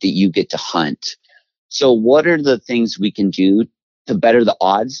guaranteed that you get to hunt. So what are the things we can do to better the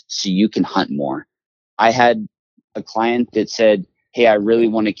odds so you can hunt more? I had a client that said, hey, I really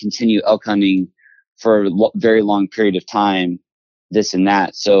want to continue elk hunting for a very long period of time, this and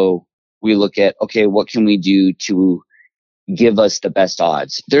that. So we look at, okay, what can we do to give us the best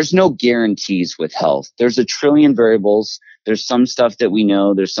odds? There's no guarantees with health. There's a trillion variables. There's some stuff that we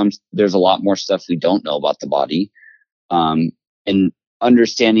know. There's a lot more stuff we don't know about the body. And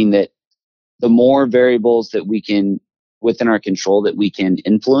understanding that the more variables that we can, within our control, that we can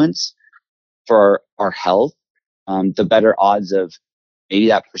influence for our health, the better odds of maybe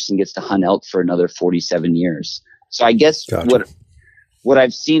that person gets to hunt elk for another 47 years. So I guess Gotcha. What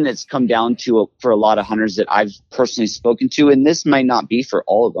I've seen that's come down to for a lot of hunters that I've personally spoken to, and this might not be for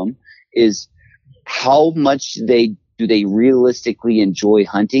all of them, is how much they do they realistically enjoy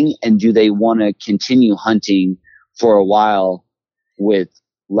hunting, and do they want to continue hunting for a while with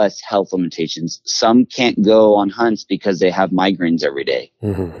less health limitations? Some can't go on hunts because they have migraines every day.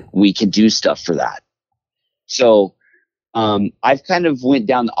 Mm-hmm. We can do stuff for that. So I've kind of went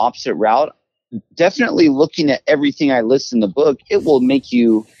down the opposite route. Definitely looking at everything I list in the book, it will make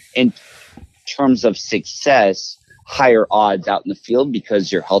you, in terms of success, higher odds out in the field because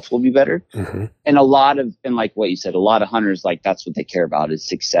your health will be better. Mm-hmm. And like what you said, a lot of hunters, like that's what they care about is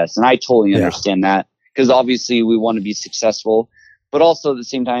success. And I totally understand that, because obviously we want to be successful, but also at the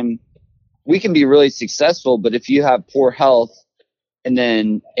same time, we can be really successful, but if you have poor health and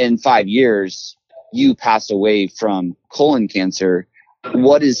then in 5 years you pass away from colon cancer,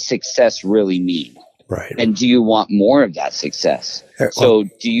 what does success really mean? Right. And do you want more of that success? So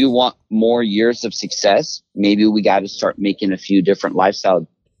do you want more years of success? Maybe we got to start making a few different lifestyle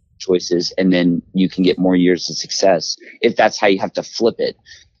choices, and then you can get more years of success, if that's how you have to flip it.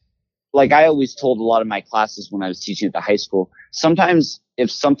 Like I always told a lot of my classes when I was teaching at the high school, sometimes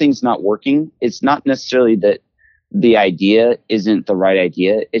if something's not working, it's not necessarily that the idea isn't the right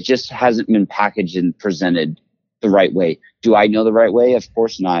idea. It just hasn't been packaged and presented the right way. Do I know the right way? Of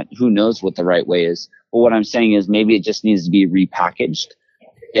course not. Who knows what the right way is? But what I'm saying is maybe it just needs to be repackaged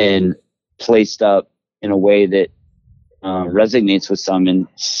and placed up in a way that resonates with some. And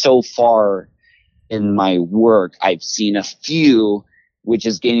so far in my work, I've seen a few, which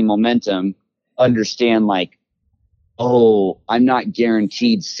is gaining momentum, understand like, oh, I'm not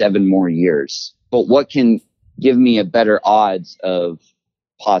guaranteed 7 more years, but what can give me a better odds of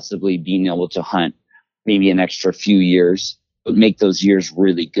possibly being able to hunt maybe an extra few years, but make those years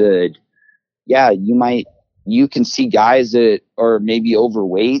really good. Yeah, you can see guys that are maybe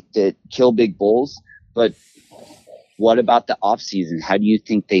overweight that kill big bulls, but what about the off season? How do you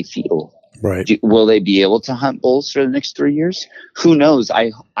think they feel? Right. Will they be able to hunt bulls for the next 3 years? Who knows?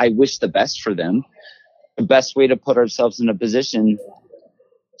 I wish the best for them. The best way to put ourselves in a position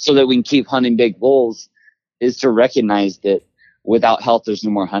so that we can keep hunting big bulls is to recognize that without health, there's no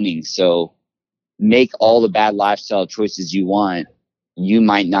more hunting. So make all the bad lifestyle choices you want. You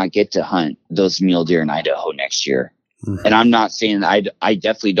might not get to hunt those mule deer in Idaho next year. Mm-hmm. And I'm not saying I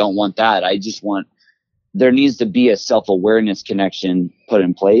definitely don't want that. I just want, there needs to be a self-awareness connection put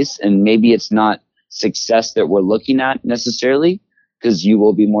in place. And maybe it's not success that we're looking at necessarily, because you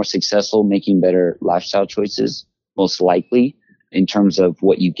will be more successful making better lifestyle choices, most likely, in terms of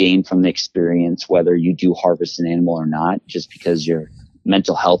what you gain from the experience, whether you do harvest an animal or not, just because your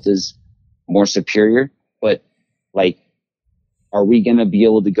mental health is more superior. But like, are we going to be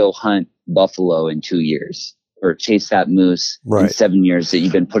able to go hunt buffalo in 2 years or chase that moose in 7 years that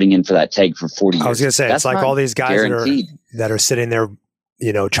you've been putting in for that tag for 40 years? I was going to say, it's like all these guys that are sitting there,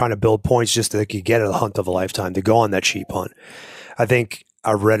 you know, trying to build points just so they could get a hunt of a lifetime to go on that sheep hunt. I think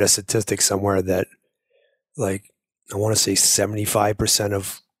I read a statistic somewhere that, like, I want to say 75%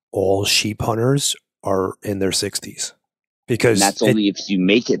 of all sheep hunters are in their 60s. Because and that's only if you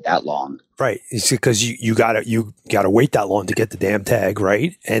make it that long. Right. It's because you gotta wait that long to get the damn tag,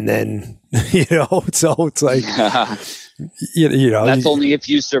 right? And then, you know, so it's like, you know. That's only if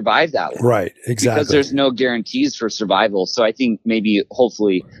you survive that one. Right, exactly. Because there's no guarantees for survival. So I think maybe,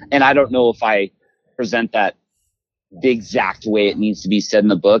 hopefully, and I don't know if I present that the exact way it needs to be said in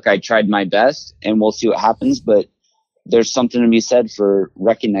the book. I tried my best, and we'll see what happens. But there's something to be said for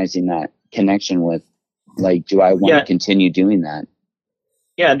recognizing that connection with, like, do I want to continue doing that?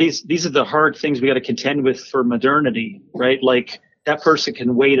 Yeah, these are the hard things we got to contend with for modernity, right? Like, that person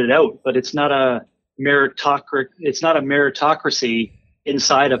can wait it out, but it's not a meritocracy. It's not a meritocracy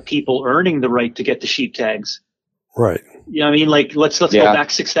inside of people earning the right to get the sheep tags. Right. You know what I mean? Like, let's go back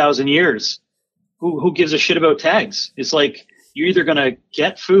 6,000 years. Who gives a shit about tags? It's like, you're either going to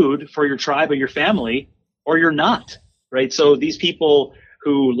get food for your tribe or your family, or you're not, right? So these people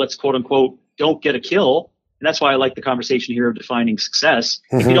who, let's quote unquote, don't get a kill, and that's why I like the conversation here of defining success.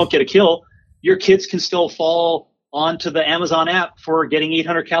 Mm-hmm. If you don't get a kill, your kids can still fall onto the Amazon app for getting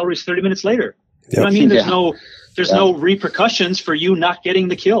 800 calories 30 minutes later. Yep. You know what I mean? There's no repercussions for you not getting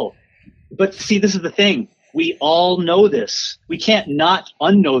the kill. But see, this is the thing. We all know this. We can't not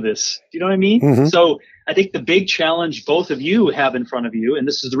unknow this. Do you know what I mean? Mm-hmm. So I think the big challenge both of you have in front of you, and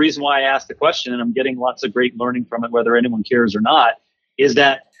this is the reason why I asked the question, and I'm getting lots of great learning from it, whether anyone cares or not, is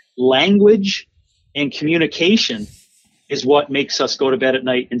that language and communication is what makes us go to bed at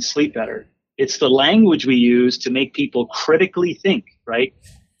night and sleep better. It's the language we use to make people critically think, right?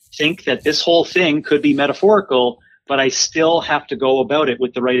 Think that this whole thing could be metaphorical, but I still have to go about it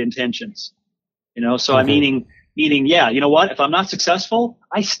with the right intentions. You know, so I'm meaning, yeah, you know what? If I'm not successful,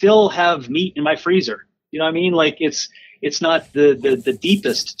 I still have meat in my freezer. You know what I mean? Like it's not the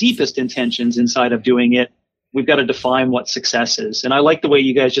deepest intentions inside of doing it. We've got to define what success is. And I like the way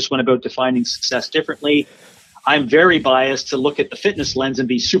you guys just went about defining success differently. I'm very biased to look at the fitness lens and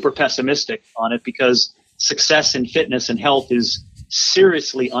be super pessimistic on it, because success in fitness and health is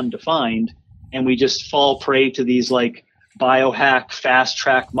seriously undefined. And we just fall prey to these like biohack fast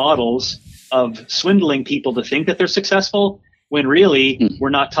track models of swindling people to think that they're successful, when really we're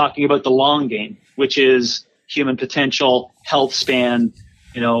not talking about the long game, which is human potential, health span,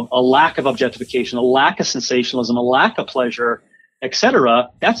 a lack of objectification, a lack of sensationalism, a lack of pleasure, etc.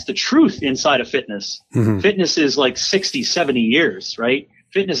 That's the truth inside of fitness. Mm-hmm. Fitness is like 60, 70 years, right?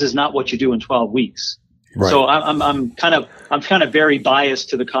 Fitness is not what you do in 12 weeks. Right. So I'm kind of very biased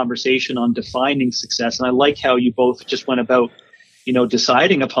to the conversation on defining success. And I like how you both just went about,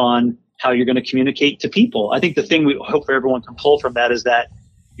 deciding upon how you're going to communicate to people. I think the thing we hope everyone can pull from that is that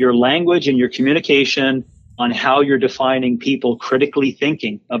your language and your communication on how you're defining people critically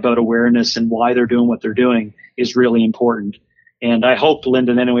thinking about awareness and why they're doing what they're doing is really important. And I hope,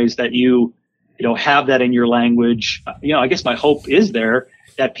 Linden, anyways, that you have that in your language. I guess my hope is there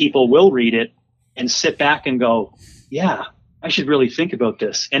that people will read it and sit back and go, yeah, I should really think about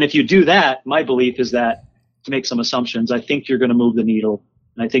this. And if you do that, my belief is that, to make some assumptions, I think you're going to move the needle,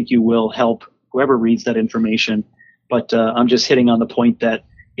 and I think you will help whoever reads that information. But I'm just hitting on the point that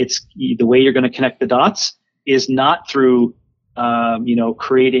it's the way you're going to connect the dots is not through,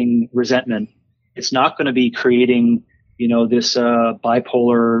 creating resentment. It's not going to be creating, this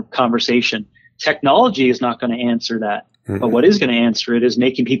bipolar conversation. Technology is not going to answer that. Mm-hmm. But what is going to answer it is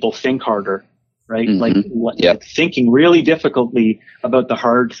making people think harder, right? Mm-hmm. Like thinking really difficultly about the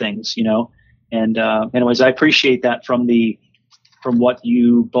hard things, And anyways, I appreciate that from what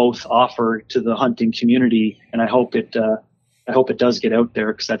you both offer to the hunting community, and I hope it does get out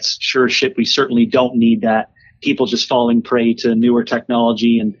there, because that's sure shit. We certainly don't need that. People just falling prey to newer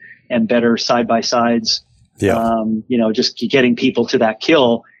technology and better side by sides. Yeah. Just getting people to that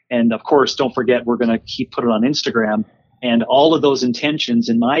kill. And of course, don't forget, we're going to put it on Instagram. And all of those intentions,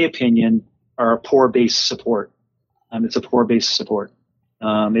 in my opinion, are a poor base support. It's a poor base support.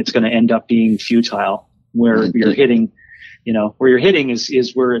 It's going to end up being futile. Where you're hitting, where you're hitting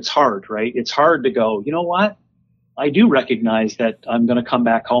is where it's hard, right? It's hard to go, you know what? I do recognize that I'm going to come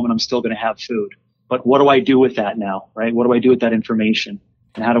back home and I'm still going to have food. But what do I do with that now, right? What do I do with that information?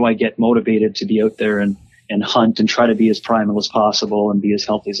 And how do I get motivated to be out there and hunt and try to be as primal as possible and be as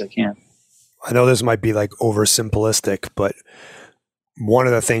healthy as I can? I know this might be like oversimplistic, but one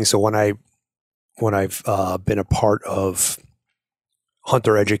of the things, so when I've been a part of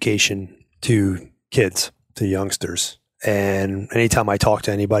hunter education to kids, to youngsters, and anytime I talk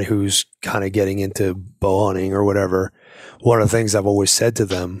to anybody who's kind of getting into bow hunting or whatever, one of the things I've always said to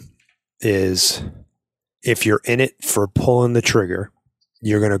them is, if you're in it for pulling the trigger,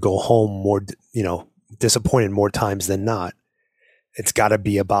 you're going to go home more, disappointed more times than not. It's got to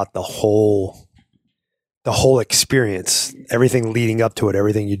be about the whole experience, everything leading up to it,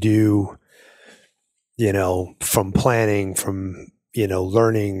 everything you do, from planning, from,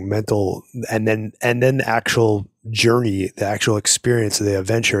 learning, mental, and then the actual journey, the actual experience of the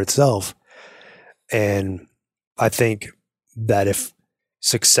adventure itself. And I think that if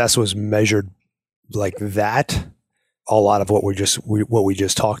success was measured like that, a lot of what we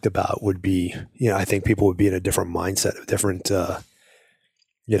just talked about would be, I think people would be in a different mindset, a different,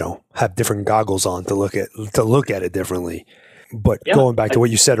 have different goggles on to look at it differently. But going back to what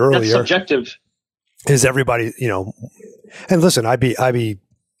you said earlier, that's subjective. Is everybody, and listen, I'd be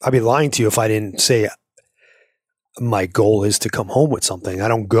lying to you if I didn't say my goal is to come home with something. I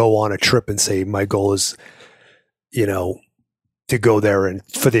don't go on a trip and say my goal is, to go there and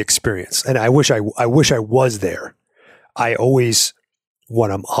for the experience. And I wish I was there. I always,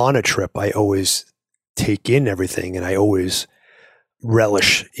 when I'm on a trip, I always take in everything and I always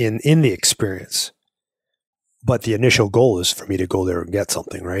relish in the experience. But the initial goal is for me to go there and get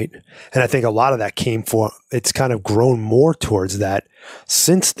something, right? And I think a lot of that it's kind of grown more towards that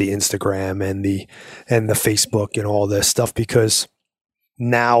since the Instagram and the Facebook and all this stuff, because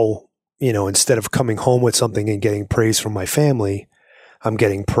now, instead of coming home with something and getting praise from my family, I'm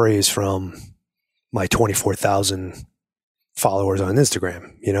getting praise from my 24,000 followers on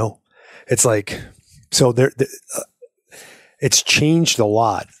Instagram. It's like, so it's changed a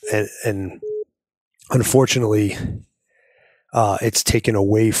lot, and unfortunately, it's taken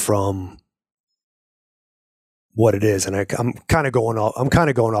away from what it is. And I'm kind of going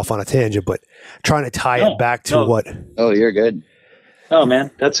off on a tangent, but trying to tie it back to what. Oh, you're good. Oh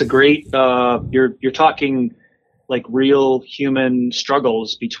man, that's a great. You're talking like real human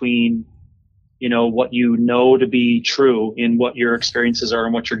struggles between, what you know to be true in what your experiences are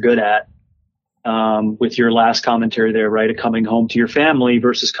and what you're good at. With your last commentary there, right? Coming home to your family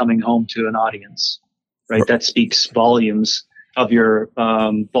versus coming home to an audience, right? That speaks volumes of your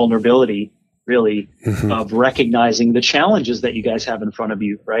vulnerability, really, of recognizing the challenges that you guys have in front of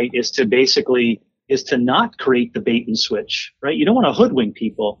you, right? Is to not create the bait and switch, right? You don't want to hoodwink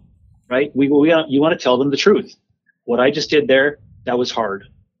people, right? You want to tell them the truth. What I just did there, that was hard.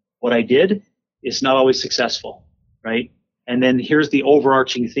 What I did is not always successful, right? And then here's the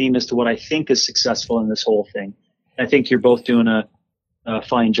overarching theme as to what I think is successful in this whole thing. I think you're both doing a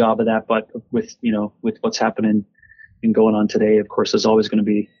fine job of that, but with what's happening and going on today, of course, there's always going to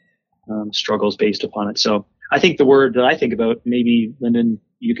be struggles based upon it. So I think the word that I think about, maybe Linden,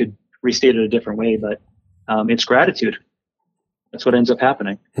 you could restate it a different way, but it's gratitude. That's what ends up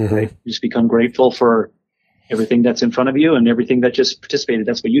happening, right? You just become grateful for everything that's in front of you and everything that just participated.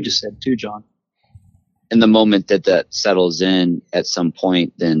 That's what you just said too, John. And the moment that settles in at some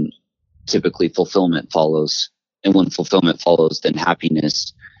point, then typically fulfillment follows. And when fulfillment follows, then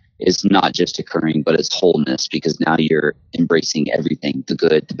happiness is not just occurring, but it's wholeness, because now you're embracing everything, the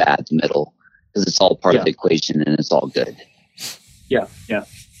good, the bad, the middle, because it's all part of the equation and it's all good. Yeah,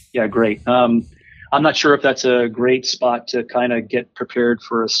 great. I'm not sure if that's a great spot to kind of get prepared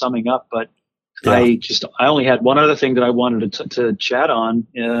for a summing up, but I only had one other thing that I wanted to chat on,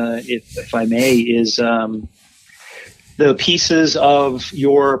 if I may, is the pieces of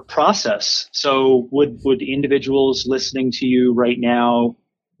your process. So would individuals listening to you right now,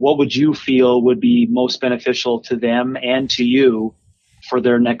 what would you feel would be most beneficial to them and to you for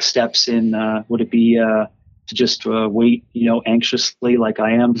their next steps in, would it be to just wait, anxiously like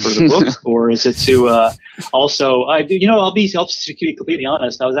I am for the book, or is it to also? I'll be completely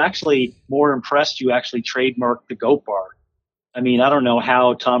honest. I was actually more impressed you actually trademarked the goat bar. I mean, I don't know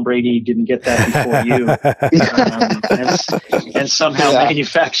how Tom Brady didn't get that before you, and somehow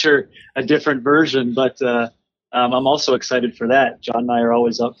manufacture a different version. But I'm also excited for that. John and I are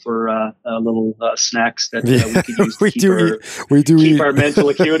always up for little snacks that we can use to keep our mental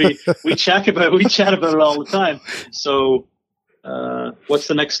acuity. We chat about it all the time. So, what's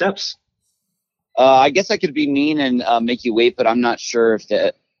the next steps? I guess I could be mean and make you wait, but I'm not sure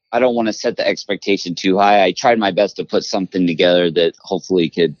I don't want to set the expectation too high. I tried my best to put something together that hopefully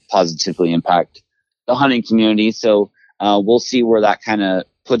could positively impact the hunting community. So we'll see where that kind of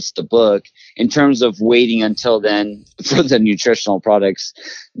puts the book. In terms of waiting until then for the nutritional products,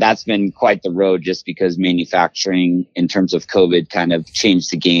 that's been quite the road, just because manufacturing in terms of COVID kind of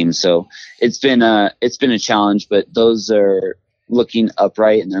changed the game. So it's been a challenge, but those are looking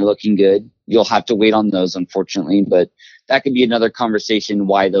upright and they're looking good. You'll have to wait on those, unfortunately, but that could be another conversation,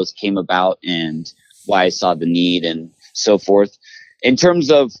 why those came about and why I saw the need and so forth. In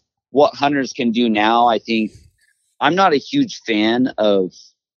terms of what hunters can do now, I think I'm not a huge fan of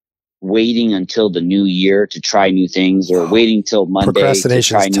waiting until the new year to try new things, or waiting till Monday to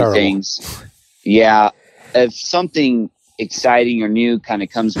try new things. Yeah. If something exciting or new kind of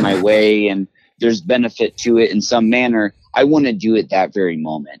comes my way and there's benefit to it in some manner, I want to do it that very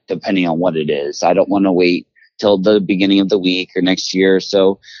moment, depending on what it is. I don't want to wait till the beginning of the week or next year.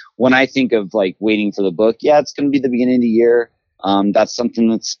 So when I think of like waiting for the book, it's going to be the beginning of the year. That's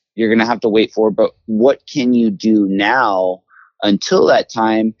something you're going to have to wait for, but what can you do now until that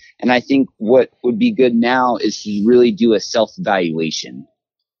time? And I think what would be good now is to really do a self-evaluation.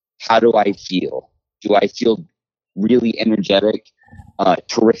 How do I feel? Do I feel really energetic,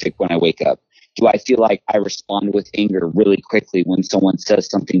 terrific when I wake up? Do I feel like I respond with anger really quickly when someone says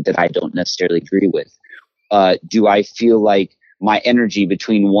something that I don't necessarily agree with? Do I feel like my energy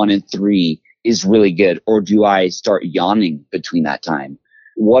between 1 and 3 is really good? Or do I start yawning between that time?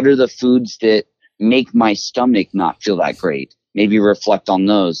 What are the foods that make my stomach not feel that great? Maybe reflect on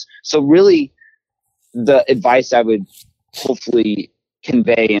those. So really, the advice I would hopefully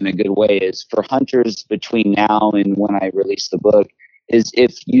convey in a good way is for hunters between now and when I release the book, is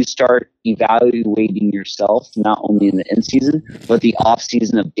if you start evaluating yourself, not only in the in season, but the off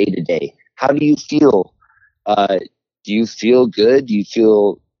season of day to day. How do you feel? Do you feel good? Do you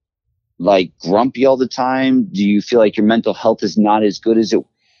feel like grumpy all the time? Do you feel like your mental health is not as good as it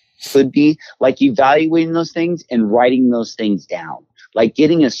could be? Like evaluating those things and writing those things down, like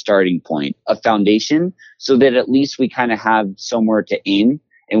getting a starting point, a foundation, so that at least we kind of have somewhere to aim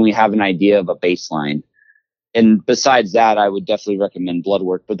and we have an idea of a baseline. And besides that, I would definitely recommend blood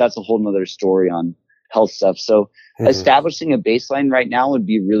work, but that's a whole nother story on health stuff. So establishing a baseline right now would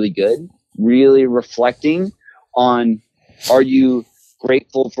be really good. Really reflecting on, are you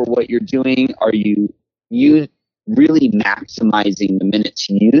grateful for what you're doing? Are you really maximizing the minutes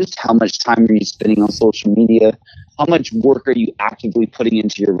used. How much time are you spending on social media? How much work are you actively putting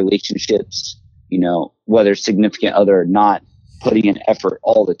into your relationships? Whether significant other or not, putting in effort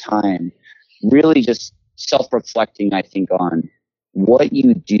all the time. Really just self-reflecting, I think, on what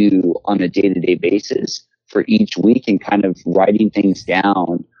you do on a day-to-day basis for each week, and kind of writing things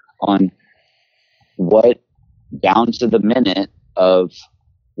down on what, down to the minute of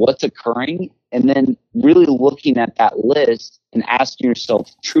what's occurring, and then really looking at that list and asking yourself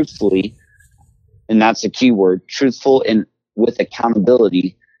truthfully, and that's a key word, truthful and with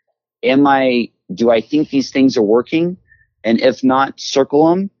accountability. Do I think these things are working? And if not, circle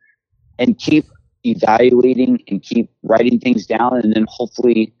them and keep evaluating and keep writing things down. And then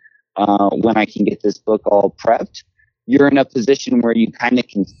hopefully when I can get this book all prepped, you're in a position where you kind of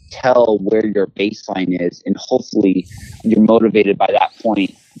can tell where your baseline is, and hopefully you're motivated by that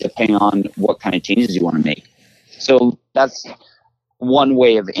point, depending on what kind of changes you want to make. So that's one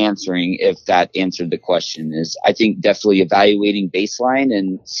way of answering, if that answered the question, is I think definitely evaluating baseline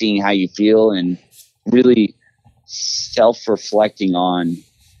and seeing how you feel, and really self-reflecting on,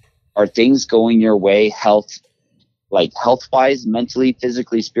 are things going your way health-wise, mentally,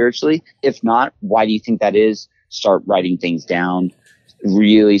 physically, spiritually? If not, why do you think that is? Start writing things down,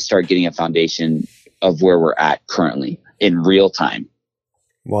 really start getting a foundation of where we're at currently in real time.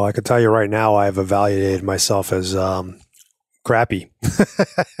 Well, I can tell you right now, I've evaluated myself as crappy.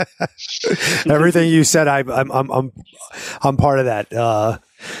 Everything you said, I'm part of that.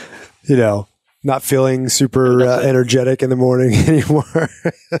 Not feeling super energetic in the morning anymore.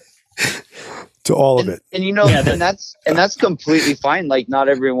 To all of it, and that's completely fine. Like, not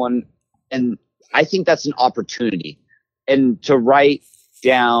everyone, and I think that's an opportunity, and to write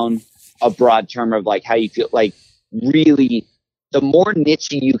down a broad term of like how you feel, like really the more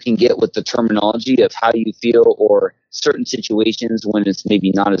niche you can get with the terminology of how you feel, or certain situations when it's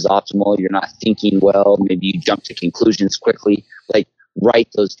maybe not as optimal, you're not thinking well, maybe you jump to conclusions quickly, like write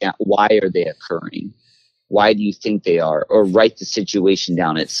those down. Why are they occurring? Why do you think they are? Or write the situation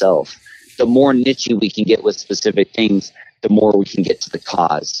down itself. The more niche we can get with specific things, the more we can get to the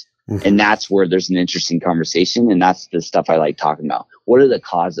cause. Mm-hmm. And that's where there's an interesting conversation. And that's the stuff I like talking about. What are the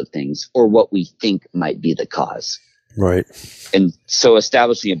cause of things, or what we think might be the cause? Right. And so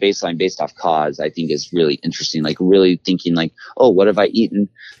establishing a baseline based off cause, I think, is really interesting. Like really thinking like, oh, what have I eaten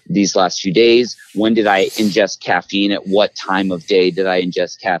these last few days? When did I ingest caffeine? At what time of day did I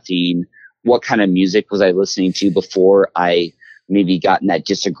ingest caffeine? What kind of music was I listening to before I maybe got in that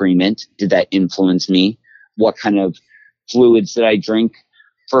disagreement? Did that influence me? What kind of fluids did I drink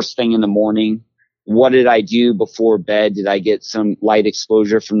first thing in the morning? What did I do before bed? Did I get some light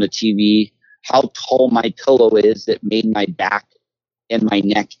exposure from the TV? How tall my pillow is that made my back and my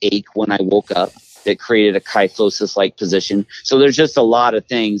neck ache when I woke up, that created a kyphosis-like position. So there's just a lot of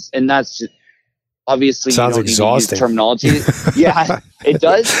things. And that's just, obviously, sounds you don't exhausting. Need to use terminology. Yeah, it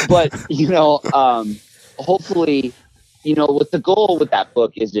does. But, hopefully, what the goal with that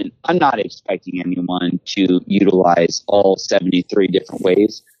book isn't, I'm not expecting anyone to utilize all 73 different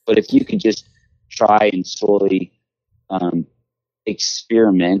ways. But if you could just try and slowly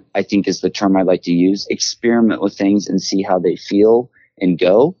experiment, I think is the term I like to use, experiment with things and see how they feel and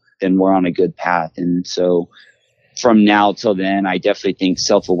go, then we're on a good path. And so from now till then, I definitely think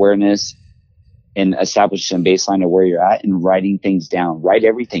self-awareness and establishing a baseline of where you're at and writing things down. Write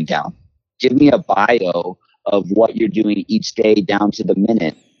everything down. Give me a bio of what you're doing each day down to the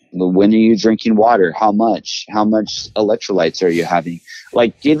minute. When are you drinking water? How much? How much electrolytes are you having?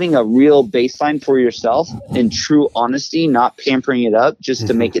 Like giving a real baseline for yourself in true honesty, not pampering it up just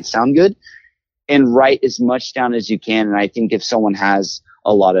to make it sound good, and write as much down as you can. And I think if someone has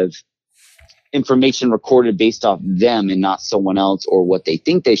a lot of information recorded based off them and not someone else or what they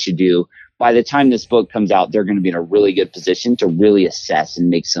think they should do, by the time this book comes out, they're going to be in a really good position to really assess and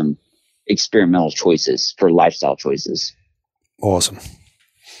make some experimental choices for lifestyle choices. Awesome.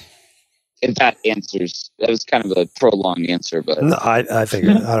 If that answers, that was kind of a prolonged answer, but no, I think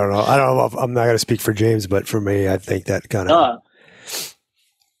I don't know if I'm not going to speak for James, but for me, I think that kind of.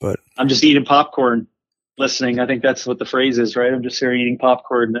 But I'm just eating popcorn, listening. I think that's what the phrase is, right? I'm just here eating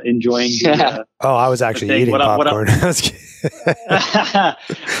popcorn, enjoying. I was actually eating popcorn.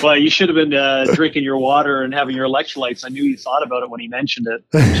 Well, you should have been drinking your water and having your electrolytes. I knew you thought about it when he mentioned it.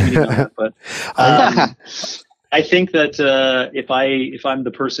 But I think that if I'm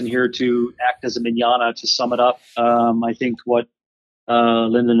the person here to act as a manana to sum it up, I think what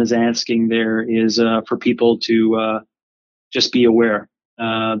Linden is asking there is for people to just be aware,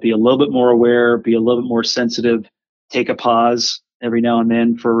 be a little bit more aware, be a little bit more sensitive, take a pause, every now and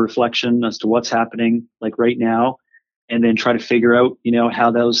then for reflection as to what's happening like right now, and then try to figure out,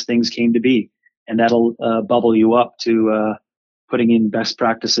 how those things came to be. And that'll bubble you up to putting in best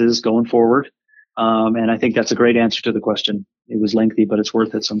practices going forward. And I think that's a great answer to the question. It was lengthy, but it's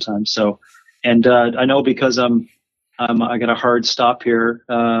worth it sometimes. So, and I know because I got a hard stop here.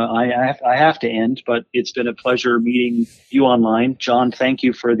 I have to end, but it's been a pleasure meeting you online. John, thank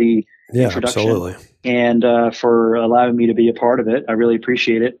you for the introduction. Absolutely. And for allowing me to be a part of it. I really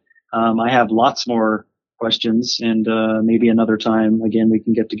appreciate it. I have lots more questions, and maybe another time, again, we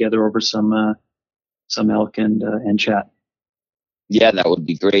can get together over some elk and chat. Yeah, that would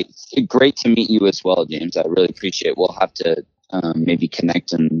be great. Great to meet you as well, James. I really appreciate it. We'll have to maybe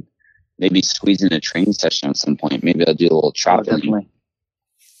connect and maybe squeeze in a training session at some point. Maybe I'll do a little traveling. Definitely.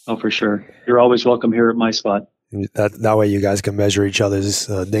 Oh, for sure. You're always welcome here at my spot. That way you guys can measure each other's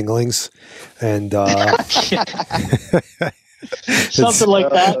dinglings and something like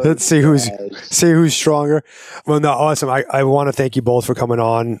that. Let's see who's stronger. Well, no, awesome. I want to thank you both for coming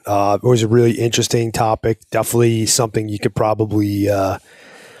on. It was a really interesting topic. Definitely something you could probably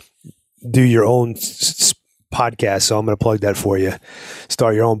do your own podcast. So I'm going to plug that for you.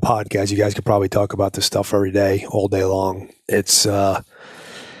 Start your own podcast. You guys could probably talk about this stuff every day, all day long. It's to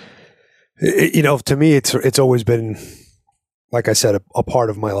me, it's always been, like I said, a part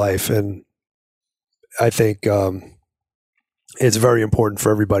of my life, and I think it's very important for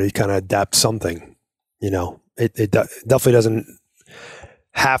everybody to kind of adapt something. It definitely doesn't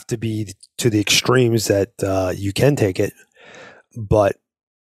have to be to the extremes that you can take it, but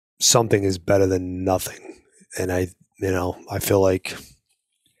something is better than nothing. And I feel like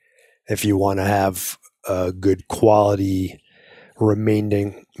if you want to have a good quality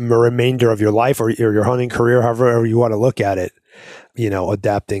remainder of your life or your hunting career, however you want to look at it,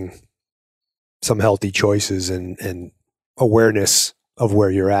 adapting some healthy choices and awareness of where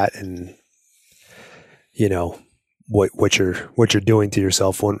you're at and, what you're doing to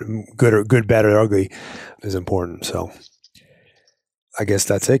yourself, good, bad, or ugly, is important. So I guess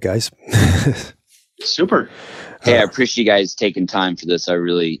that's it, guys. Super. Hey, I appreciate you guys taking time for this.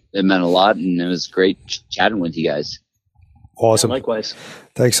 It meant a lot, and it was great chatting with you guys. Awesome. Yeah, likewise.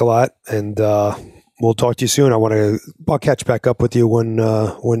 Thanks a lot. And we'll talk to you soon. I'll catch back up with you when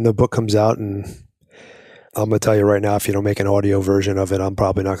the book comes out. And I'm going to tell you right now, if you don't make an audio version of it, I'm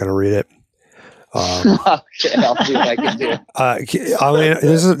probably not going to read it. Okay, I'll see what I can do.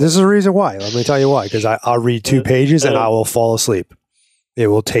 This is the reason why. Let me tell you why. Because I'll read 2 pages and I will fall asleep. It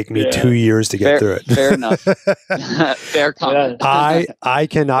will take me 2 years to get through it. Fair enough. Fair comment. I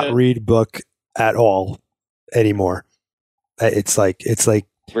cannot read book at all anymore. It's like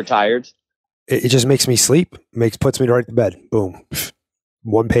retired. It just makes me sleep. Puts me right to bed. Boom.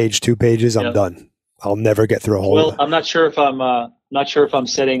 1 page, 2 pages. I'm done. I'll never get through a whole. Well, I'm not sure if I'm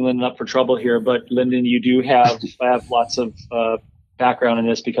setting Linden up for trouble here, but Linden, you do have lots of background in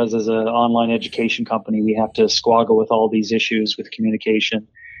this, because as an online education company, we have to squabble with all these issues with communication.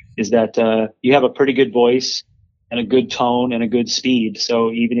 Is that you have a pretty good voice and a good tone and a good speed. So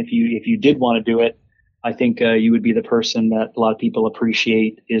even if you did want to do it, I think you would be the person that a lot of people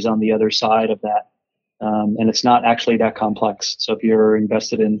appreciate is on the other side of that. And it's not actually that complex. So if you're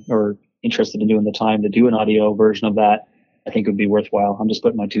invested in or interested in doing the time to do an audio version of that, I think it would be worthwhile. I'm just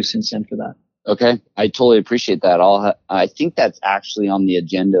putting my 2 cents in for that. Okay. I totally appreciate that. I think that's actually on the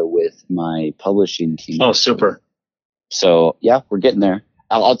agenda with my publishing team. Oh, super. So yeah, we're getting there.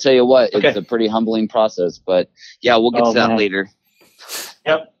 I'll tell you what, it's a pretty humbling process, but yeah, we'll get to that later.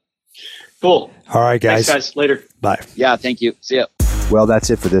 Yep. Cool. All right, guys. Thanks, guys. Later. Bye. Yeah. Thank you. See ya. Well, that's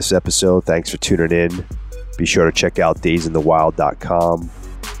it for this episode. Thanks for tuning in. Be sure to check out daysinthewild.com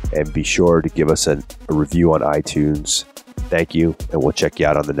and be sure to give us a review on iTunes. Thank you, and we'll check you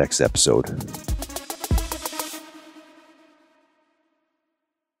out on the next episode.